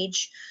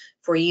page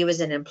for you as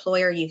an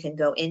employer. You can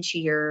go into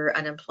your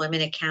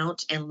unemployment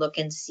account and look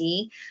and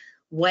see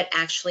what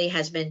actually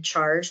has been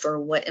charged or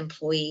what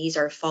employees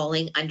are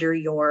falling under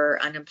your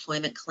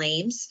unemployment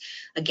claims.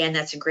 Again,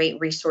 that's a great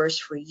resource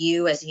for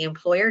you as the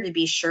employer to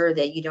be sure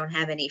that you don't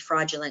have any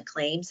fraudulent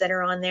claims that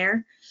are on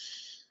there.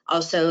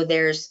 Also,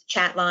 there's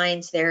chat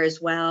lines there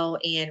as well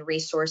and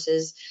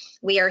resources.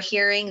 We are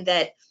hearing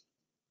that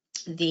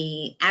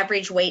the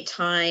average wait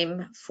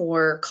time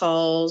for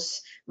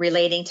calls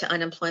relating to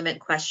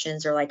unemployment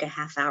questions are like a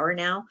half hour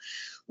now,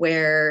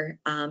 where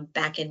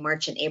back in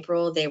March and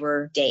April, they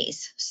were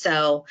days.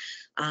 So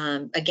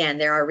again,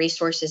 there are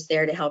resources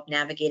there to help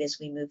navigate as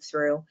we move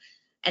through.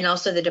 And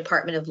also the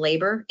Department of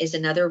Labor is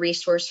another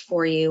resource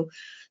for you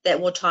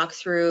that will talk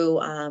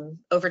through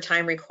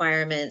overtime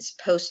requirements,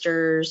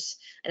 posters,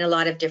 and a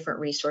lot of different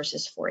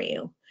resources for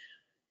you.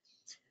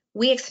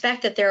 We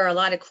expect that there are a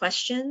lot of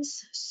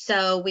questions,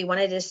 so we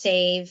wanted to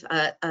save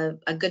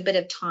a good bit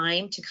of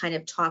time to kind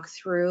of talk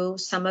through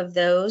some of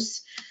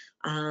those.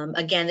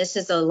 Again, this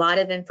is a lot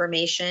of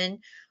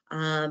information.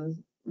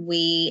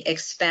 We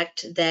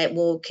expect that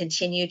we'll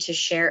continue to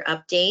share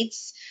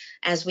updates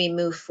as we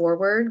move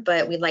forward,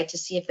 but we'd like to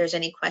see if there's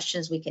any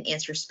questions we can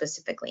answer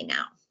specifically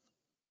now.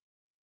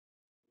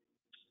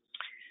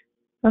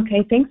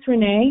 Okay, thanks,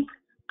 Renee.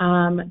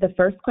 The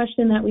first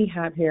question that we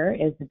have here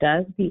is,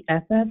 does the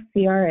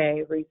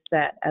FFCRA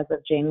reset as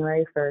of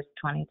January 1st,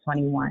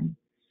 2021?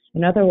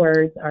 In other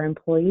words, are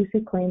employees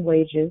who claim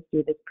wages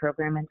through this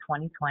program in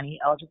 2020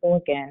 eligible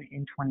again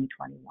in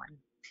 2021?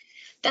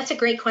 That's a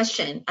great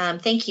question.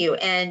 Thank you.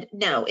 And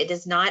no, it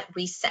is not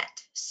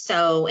reset.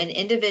 So an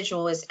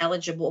individual is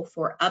eligible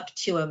for up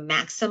to a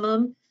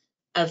maximum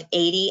of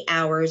 80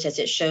 hours, as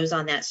it shows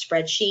on that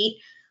spreadsheet,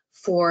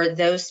 for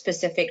those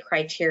specific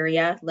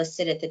criteria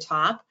listed at the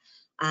top.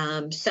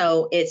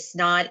 So it's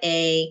not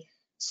a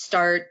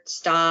start,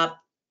 stop,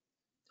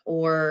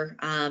 or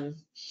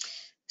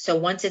so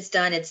once it's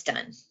done, it's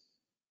done.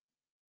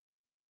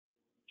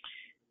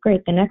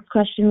 Great. The next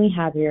question we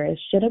have here is,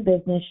 should a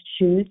business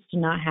choose to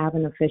not have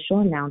an official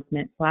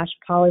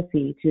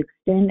announcement/policy to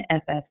extend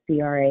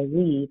FFCRA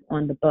leave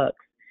on the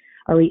books,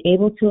 are we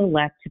able to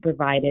elect to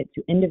provide it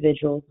to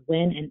individuals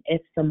when and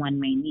if someone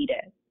may need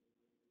it?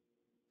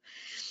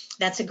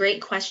 That's a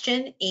great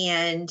question.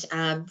 And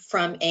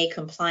from a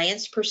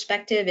compliance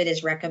perspective, it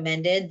is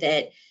recommended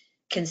that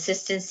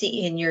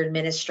consistency in your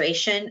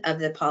administration of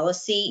the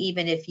policy,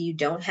 even if you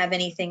don't have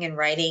anything in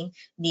writing,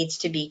 needs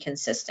to be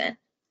consistent.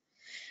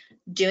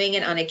 Doing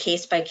it on a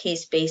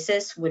case-by-case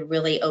basis would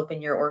really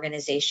open your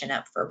organization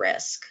up for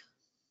risk.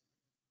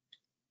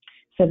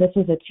 So this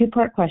is a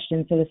two-part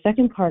question. So the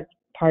second part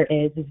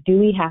is do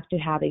we have to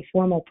have a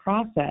formal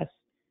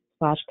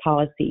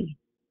process/policy,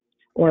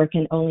 or it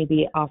can only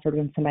be offered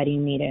when somebody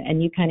needs it?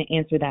 And you kind of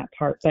answered that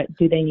part, but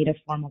do they need a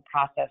formal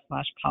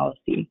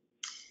process/policy?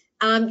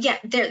 Yeah,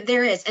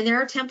 there is, and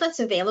there are templates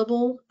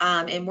available,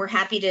 and we're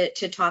happy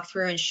to talk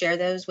through and share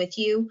those with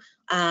you.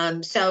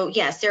 So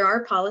yes, there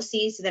are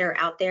policies that are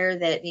out there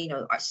that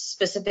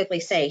specifically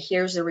say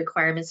here's the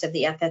requirements of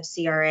the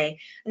FFCRA,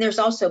 and there's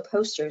also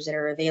posters that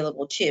are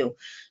available too.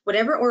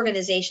 Whatever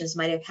organizations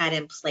might have had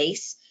in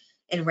place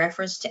in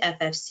reference to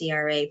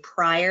FFCRA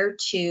prior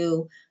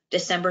to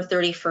December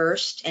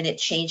 31st and it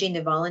changing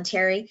to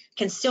voluntary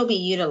can still be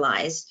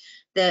utilized.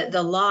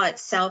 The law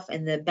itself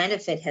and the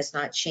benefit has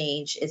not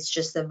changed. It's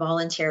just the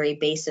voluntary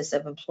basis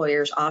of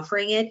employers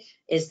offering it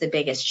is the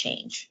biggest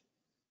change.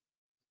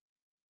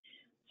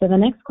 So the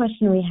next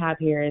question we have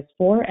here is,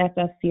 for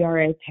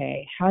FFCRA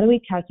pay, how do we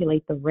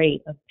calculate the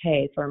rate of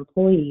pay for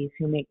employees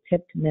who make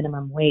tipped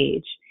minimum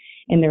wage,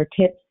 and their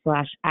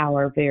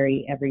tips/hour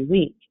vary every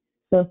week?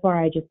 So far,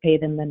 I just pay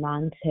them the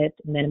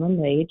non-tipped minimum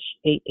wage,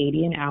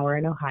 $8.80 an hour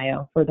in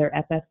Ohio, for their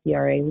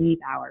FFCRA leave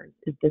hours.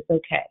 Is this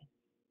okay?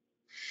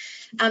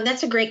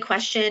 That's a great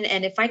question.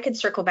 And if I could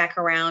circle back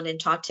around and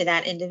talk to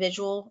that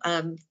individual,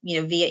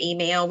 via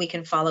email, we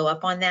can follow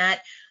up on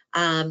that.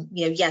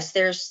 Yes,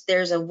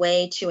 there's a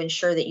way to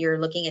ensure that you're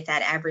looking at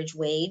that average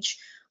wage.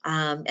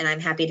 And I'm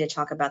happy to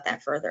talk about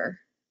that further.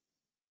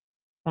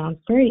 Sounds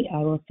great. I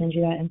will send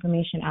you that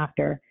information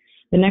after.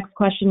 The next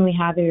question we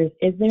have is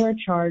there a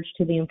charge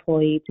to the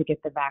employee to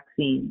get the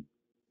vaccine?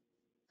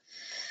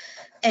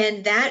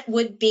 And that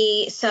would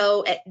be,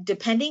 so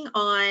depending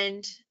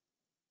on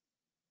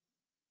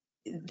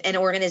an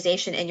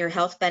organization and your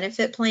health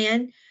benefit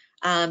plan,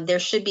 there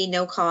should be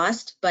no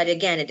cost, but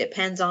again, it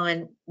depends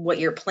on what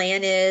your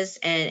plan is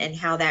and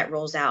how that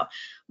rolls out.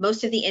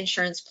 Most of the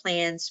insurance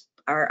plans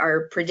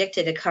are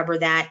predicted to cover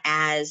that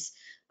as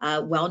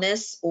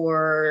wellness,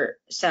 or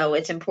so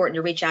it's important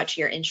to reach out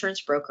to your insurance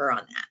broker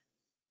on that.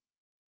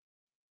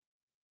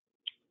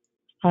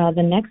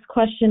 The next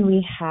question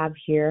we have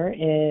here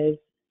is,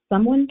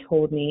 someone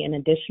told me an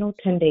additional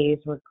 10 days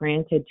were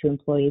granted to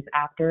employees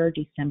after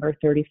December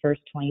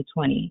 31st,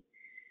 2020.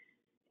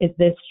 Is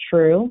this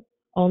true?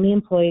 Only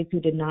employees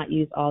who did not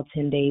use all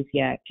 10 days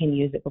yet can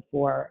use it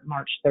before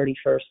March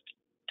 31st,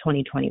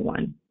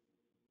 2021.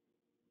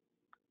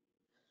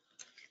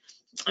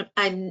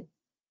 I'm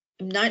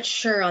not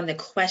sure on the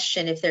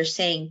question if they're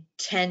saying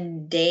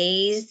 10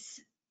 days.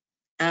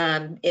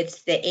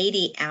 It's the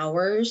 80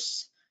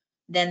 hours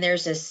then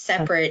there's a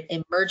separate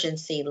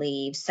emergency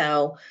leave.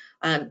 So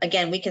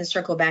again, we can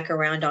circle back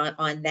around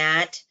on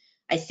that.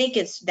 I think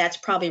that's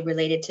probably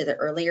related to the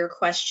earlier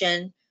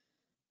question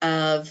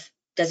of,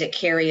 does it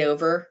carry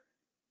over?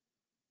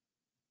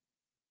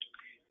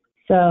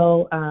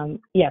 So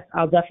yes,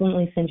 I'll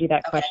definitely send you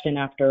that question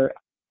after.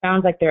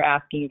 Sounds like they're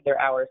asking if their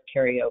hours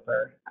carry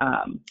over.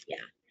 Yeah.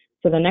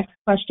 So the next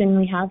question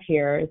we have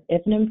here is,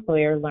 if an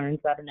employer learns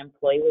that an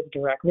employee was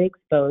directly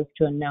exposed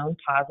to a known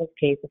positive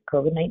case of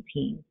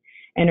COVID-19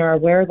 and are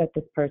aware that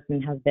this person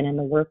has been in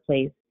the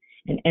workplace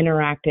and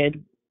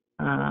interacted,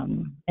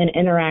 an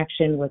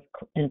interaction was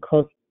in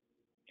close,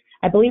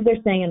 I believe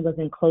they're saying it was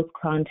in close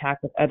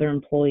contact with other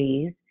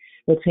employees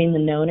between the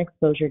known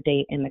exposure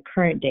date and the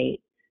current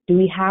date, do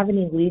we have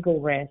any legal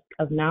risk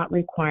of not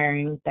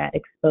requiring that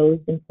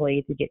exposed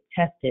employee to get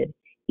tested,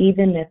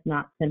 even if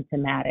not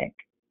symptomatic?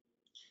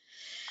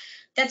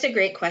 That's a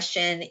great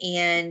question.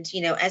 And,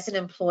 as an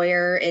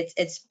employer,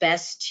 it's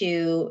best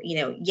to,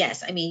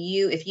 yes, I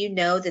mean, if you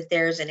know that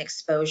there's an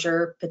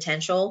exposure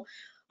potential,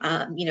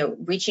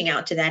 reaching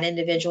out to that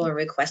individual and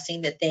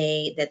requesting that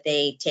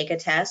they take a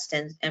test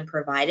and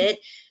provide it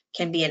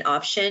can be an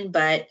option.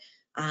 But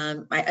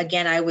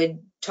I would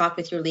talk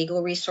with your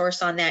legal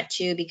resource on that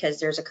too, because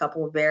there's a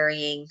couple of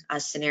varying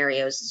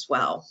scenarios as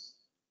well.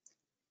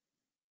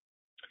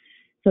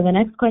 So the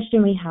next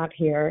question we have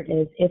here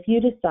is, if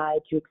you decide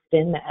to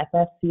extend the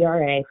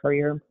FFCRA for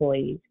your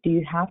employees, do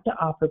you have to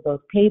offer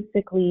both paid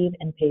sick leave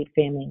and paid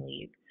family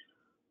leave?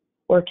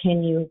 Or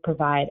can you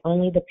provide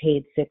only the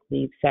paid sick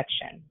leave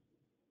section?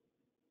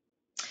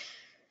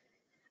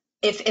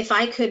 If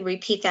I could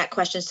repeat that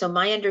question. So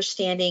my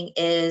understanding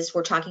is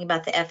we're talking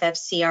about the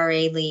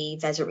FFCRA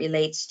leave as it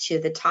relates to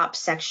the top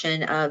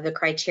section of the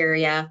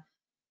criteria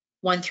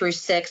 1 through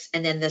 6,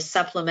 and then the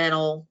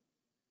supplemental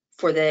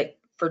for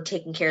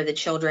taking care of the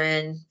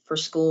children, for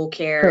school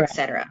care, Correct.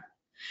 etc.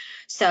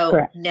 So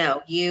correct.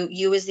 No,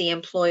 you as the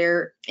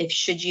employer,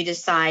 should you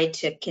decide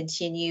to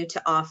continue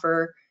to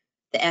offer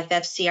the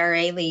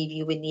FFCRA leave,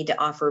 you would need to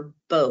offer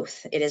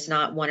both. It is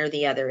not one or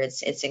the other.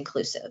 It's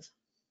inclusive.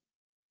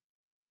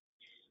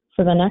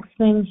 So the next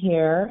thing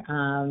here,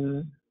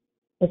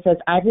 it says,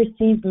 I've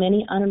received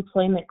many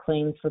unemployment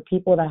claims for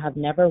people that have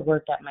never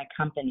worked at my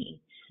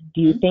company.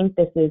 Do you think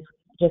this is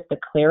just a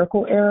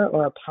clerical error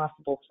or a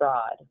possible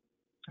fraud?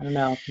 I don't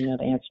know if you know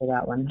the answer to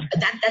that one.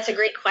 That's a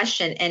great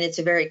question, and it's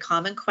a very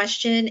common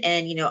question.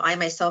 And I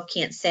myself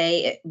can't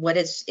say what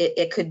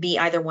it could be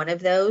either one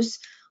of those.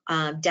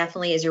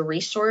 Definitely, as a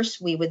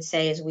resource, we would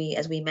say, as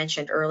we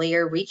mentioned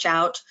earlier, reach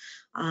out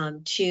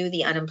to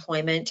the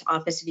unemployment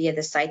office via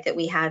the site that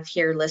we have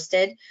here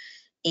listed,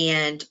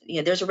 and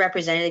there's a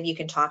representative you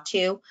can talk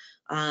to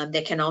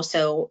that can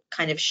also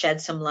kind of shed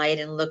some light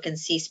and look and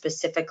see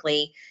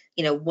specifically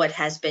what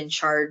has been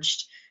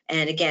charged.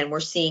 And again,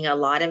 we're seeing a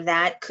lot of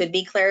that. Could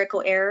be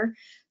clerical error,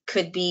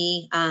 could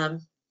be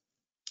an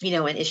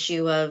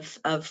issue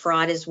of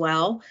fraud as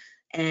well.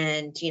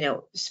 And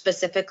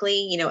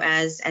specifically,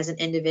 as an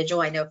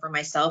individual, I know for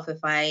myself,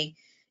 if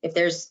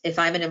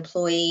I'm an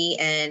employee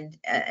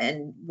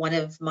and one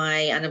of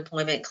my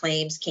unemployment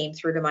claims came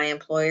through to my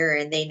employer,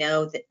 and they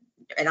know that,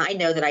 and I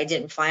know that I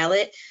didn't file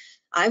it,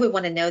 I would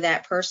want to know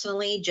that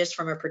personally, just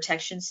from a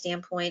protection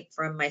standpoint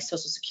from my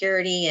Social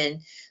Security,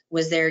 and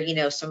was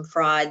there some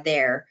fraud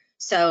there.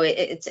 So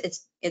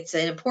it's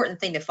an important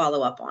thing to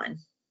follow up on.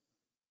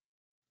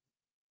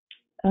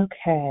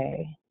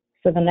 Okay.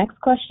 So the next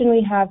question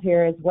we have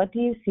here is, what do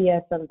you see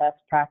as some best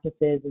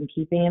practices in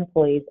keeping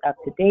employees up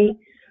to date?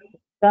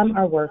 Some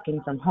are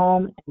working from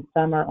home and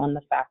some are on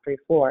the factory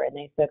floor. And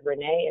they said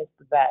Renee is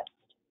the best.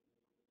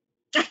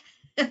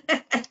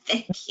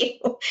 Thank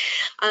you.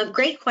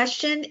 Great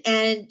question.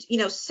 And,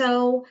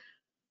 so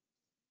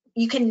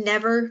you can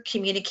never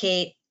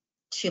communicate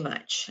too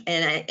much.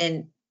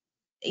 And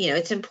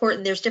it's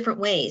important. There's different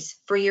ways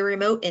for your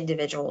remote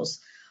individuals.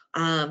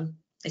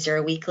 Is there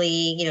a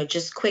weekly,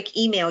 just quick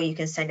email you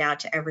can send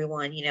out to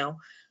everyone,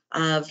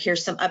 of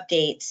here's some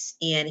updates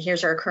and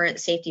here's our current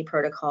safety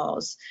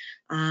protocols.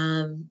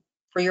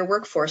 For your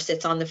workforce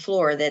that's on the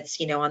floor, that's,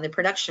 on the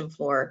production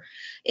floor,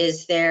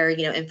 is there,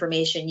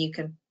 information you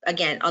can,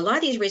 again, a lot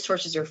of these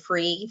resources are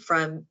free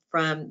from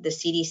the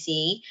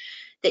CDC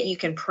that you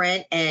can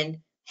print and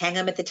hang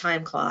them at the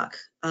time clock.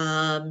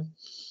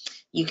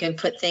 You can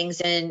put things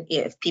in,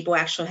 if people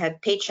actually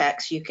have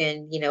paychecks, you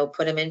can,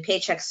 put them in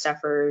paycheck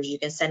stuffers. You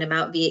can send them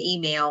out via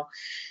email.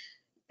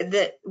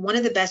 One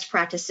of the best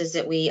practices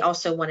that we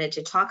also wanted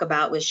to talk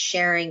about was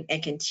sharing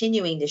and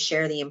continuing to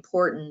share the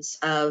importance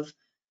of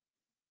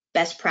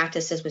best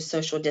practices with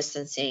social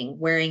distancing,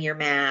 wearing your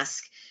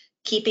mask,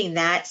 keeping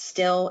that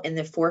still in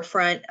the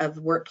forefront of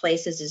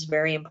workplaces is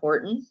very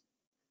important.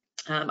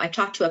 I've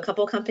talked to a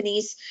couple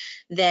companies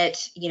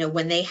that,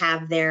 when they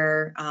have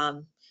their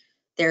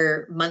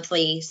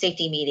monthly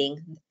safety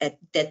meeting,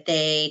 that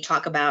they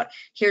talk about,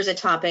 here's a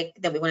topic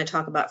that we want to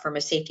talk about from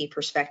a safety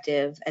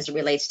perspective as it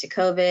relates to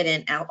COVID,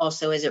 and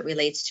also as it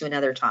relates to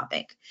another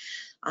topic.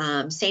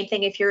 Same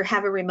thing if you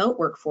have a remote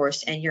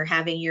workforce and you're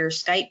having your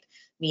Skype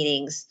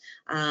meetings.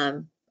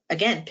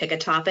 again, pick a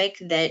topic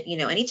that,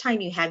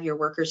 anytime you have your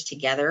workers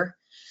together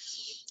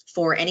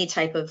for any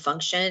type of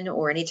function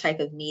or any type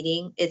of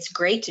meeting, it's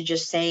great to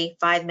just say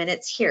 5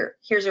 minutes,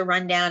 here's a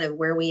rundown of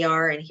where we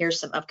are and here's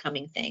some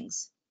upcoming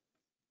things.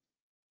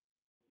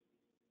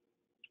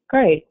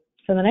 Great.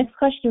 So the next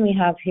question we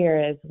have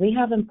here is, we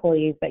have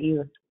employees that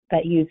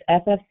use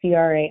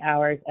FFCRA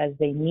hours as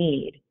they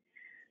need,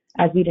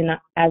 as we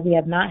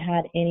have not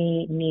had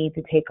any need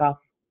to take off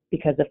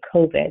because of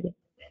COVID.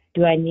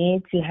 Do I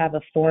need to have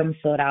a form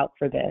filled out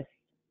for this?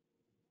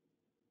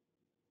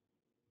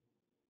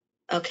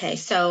 Okay,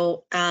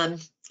 so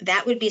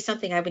that would be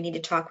something I would need to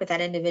talk with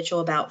that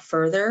individual about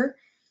further,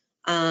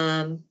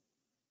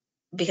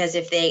 because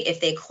if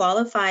they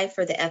qualify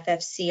for the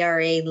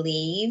FFCRA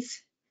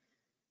leave,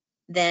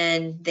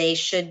 then they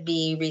should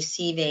be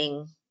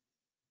receiving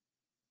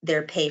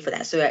their pay for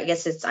that. So I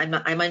guess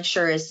I'm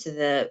unsure as to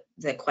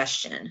the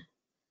question.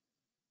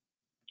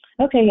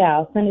 Okay, yeah,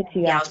 I'll send it to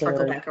you Yeah, afterwards.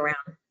 I'll circle back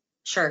around.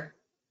 Sure.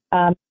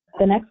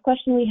 The next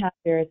question we have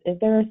here is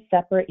there a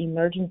separate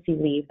emergency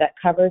leave that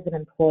covers an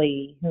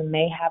employee who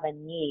may have a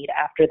need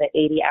after the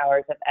 80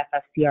 hours of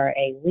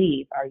FFCRA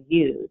leave are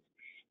used,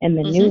 and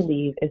the new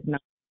leave is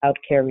not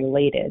childcare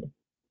related?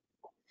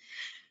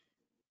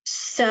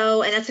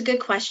 So, and that's a good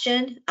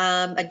question.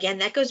 Again,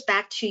 that goes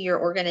back to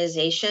your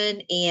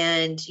organization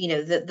and,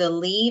 the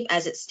leave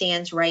as it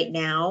stands right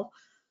now.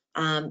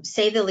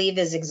 Say the leave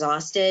is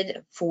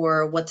exhausted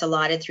for what's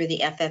allotted through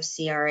the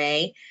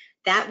FFCRA,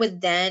 that would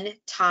then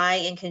tie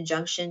in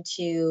conjunction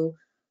to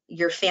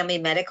your family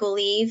medical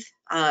leave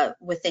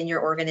within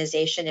your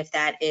organization.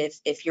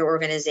 If your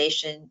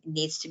organization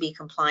needs to be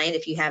compliant,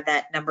 if you have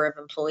that number of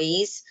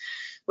employees,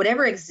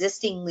 whatever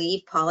existing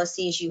leave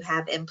policies you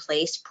have in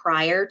place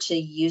prior to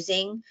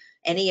using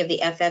any of the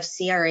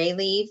FFCRA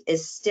leave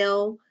is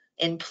still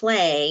in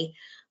play,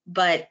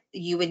 but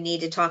you would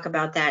need to talk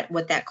about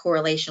what that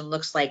correlation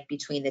looks like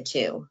between the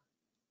two.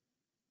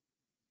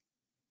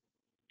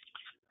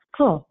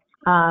 Cool.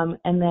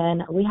 And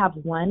then we have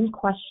one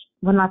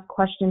last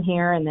question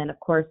here, and then of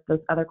course those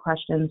other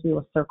questions we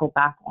will circle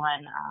back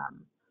on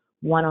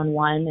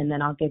one-on-one, and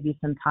then I'll give you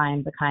some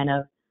time to kind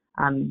of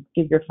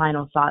give your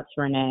final thoughts,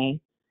 Renee.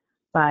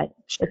 But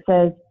it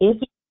says, if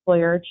an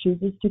employer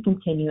chooses to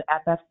continue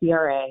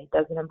FFCRA,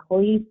 does an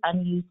employee's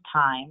unused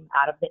time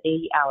out of the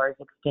 80 hours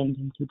extend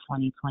into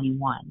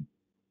 2021?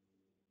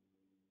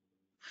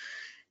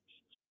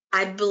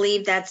 I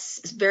believe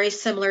that's very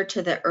similar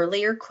to the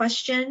earlier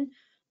question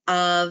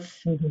of,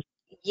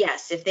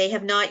 yes, if they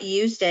have not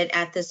used it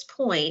at this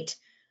point,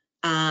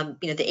 the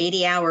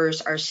 80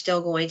 hours are still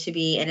going to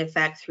be in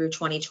effect through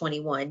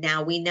 2021.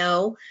 Now, we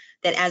know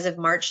that as of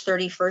March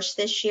 31st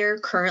this year,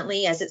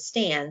 currently as it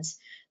stands,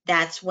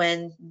 that's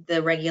when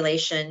the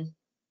regulation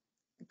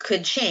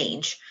could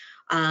change.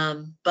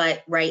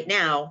 But right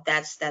now,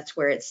 that's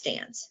where it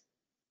stands.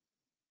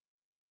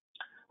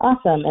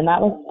 Awesome. And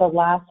that was the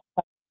last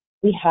question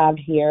we have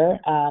here.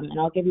 And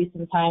I'll give you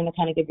some time to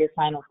kind of give your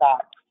final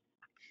thoughts.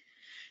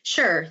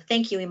 Sure.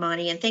 Thank you,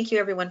 Imani, and thank you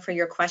everyone for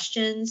your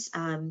questions.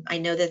 I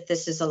know that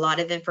this is a lot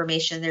of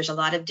information. There's a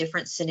lot of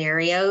different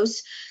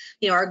scenarios.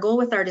 Our goal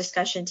with our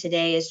discussion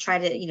today is try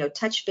to,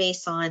 touch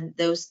base on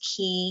those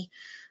key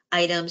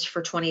items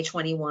for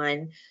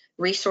 2021,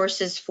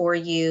 resources for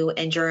you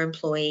and your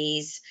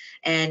employees,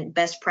 and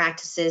best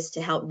practices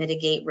to help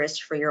mitigate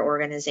risk for your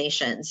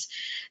organizations.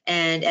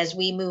 And as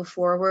we move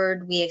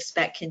forward, we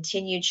expect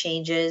continued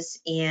changes,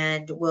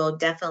 and we'll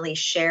definitely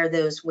share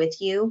those with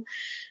you.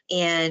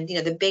 And,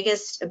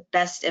 the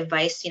best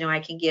advice, I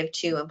can give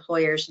to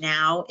employers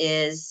now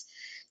is,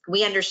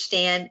 we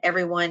understand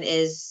everyone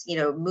is,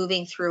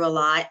 moving through a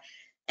lot,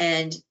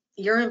 and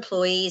your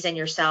employees and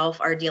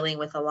yourself are dealing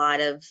with a lot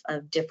of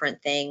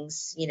different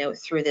things,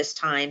 through this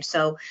time.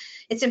 So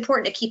it's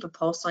important to keep a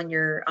pulse on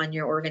your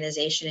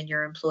organization and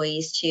your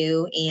employees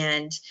too.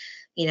 And,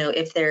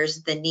 if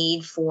there's the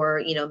need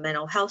for,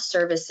 mental health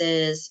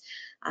services,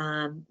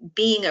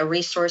 being a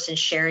resource and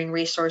sharing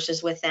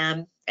resources with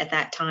them at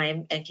that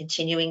time and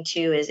continuing to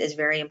is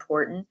very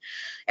important.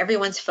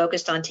 Everyone's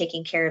focused on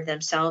taking care of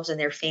themselves and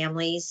their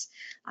families,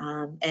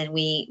 and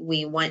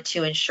we want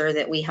to ensure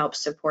that we help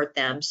support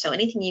them. So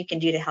anything you can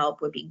do to help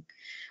would be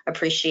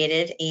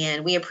appreciated,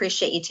 and we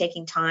appreciate you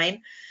taking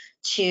time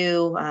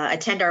to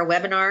attend our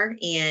webinar.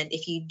 And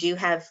if you do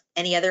have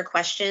any other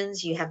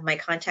questions, you have my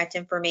contact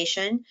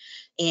information,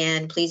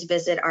 and please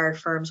visit our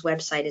firm's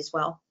website as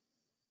well.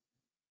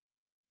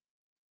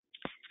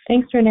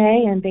 Thanks,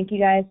 Renee, and thank you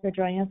guys for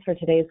joining us for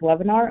today's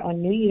webinar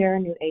on New Year,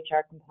 New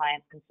HR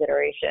Compliance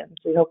Considerations.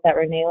 We hope that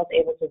Renee was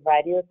able to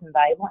provide you with some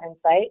valuable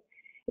insight.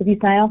 If you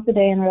sign off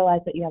today and realize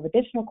that you have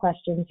additional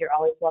questions, you're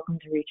always welcome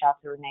to reach out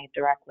to Renee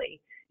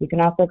directly. You can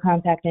also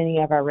contact any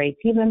of our RAE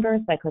team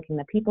members by clicking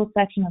the People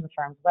section of the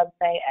firm's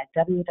website at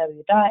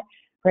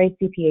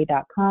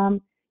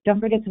www.raecpa.com. Don't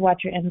forget to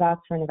watch your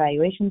inbox for an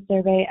evaluation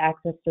survey,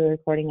 access to the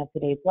recording of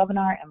today's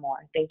webinar, and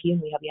more. Thank you,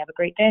 and we hope you have a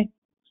great day.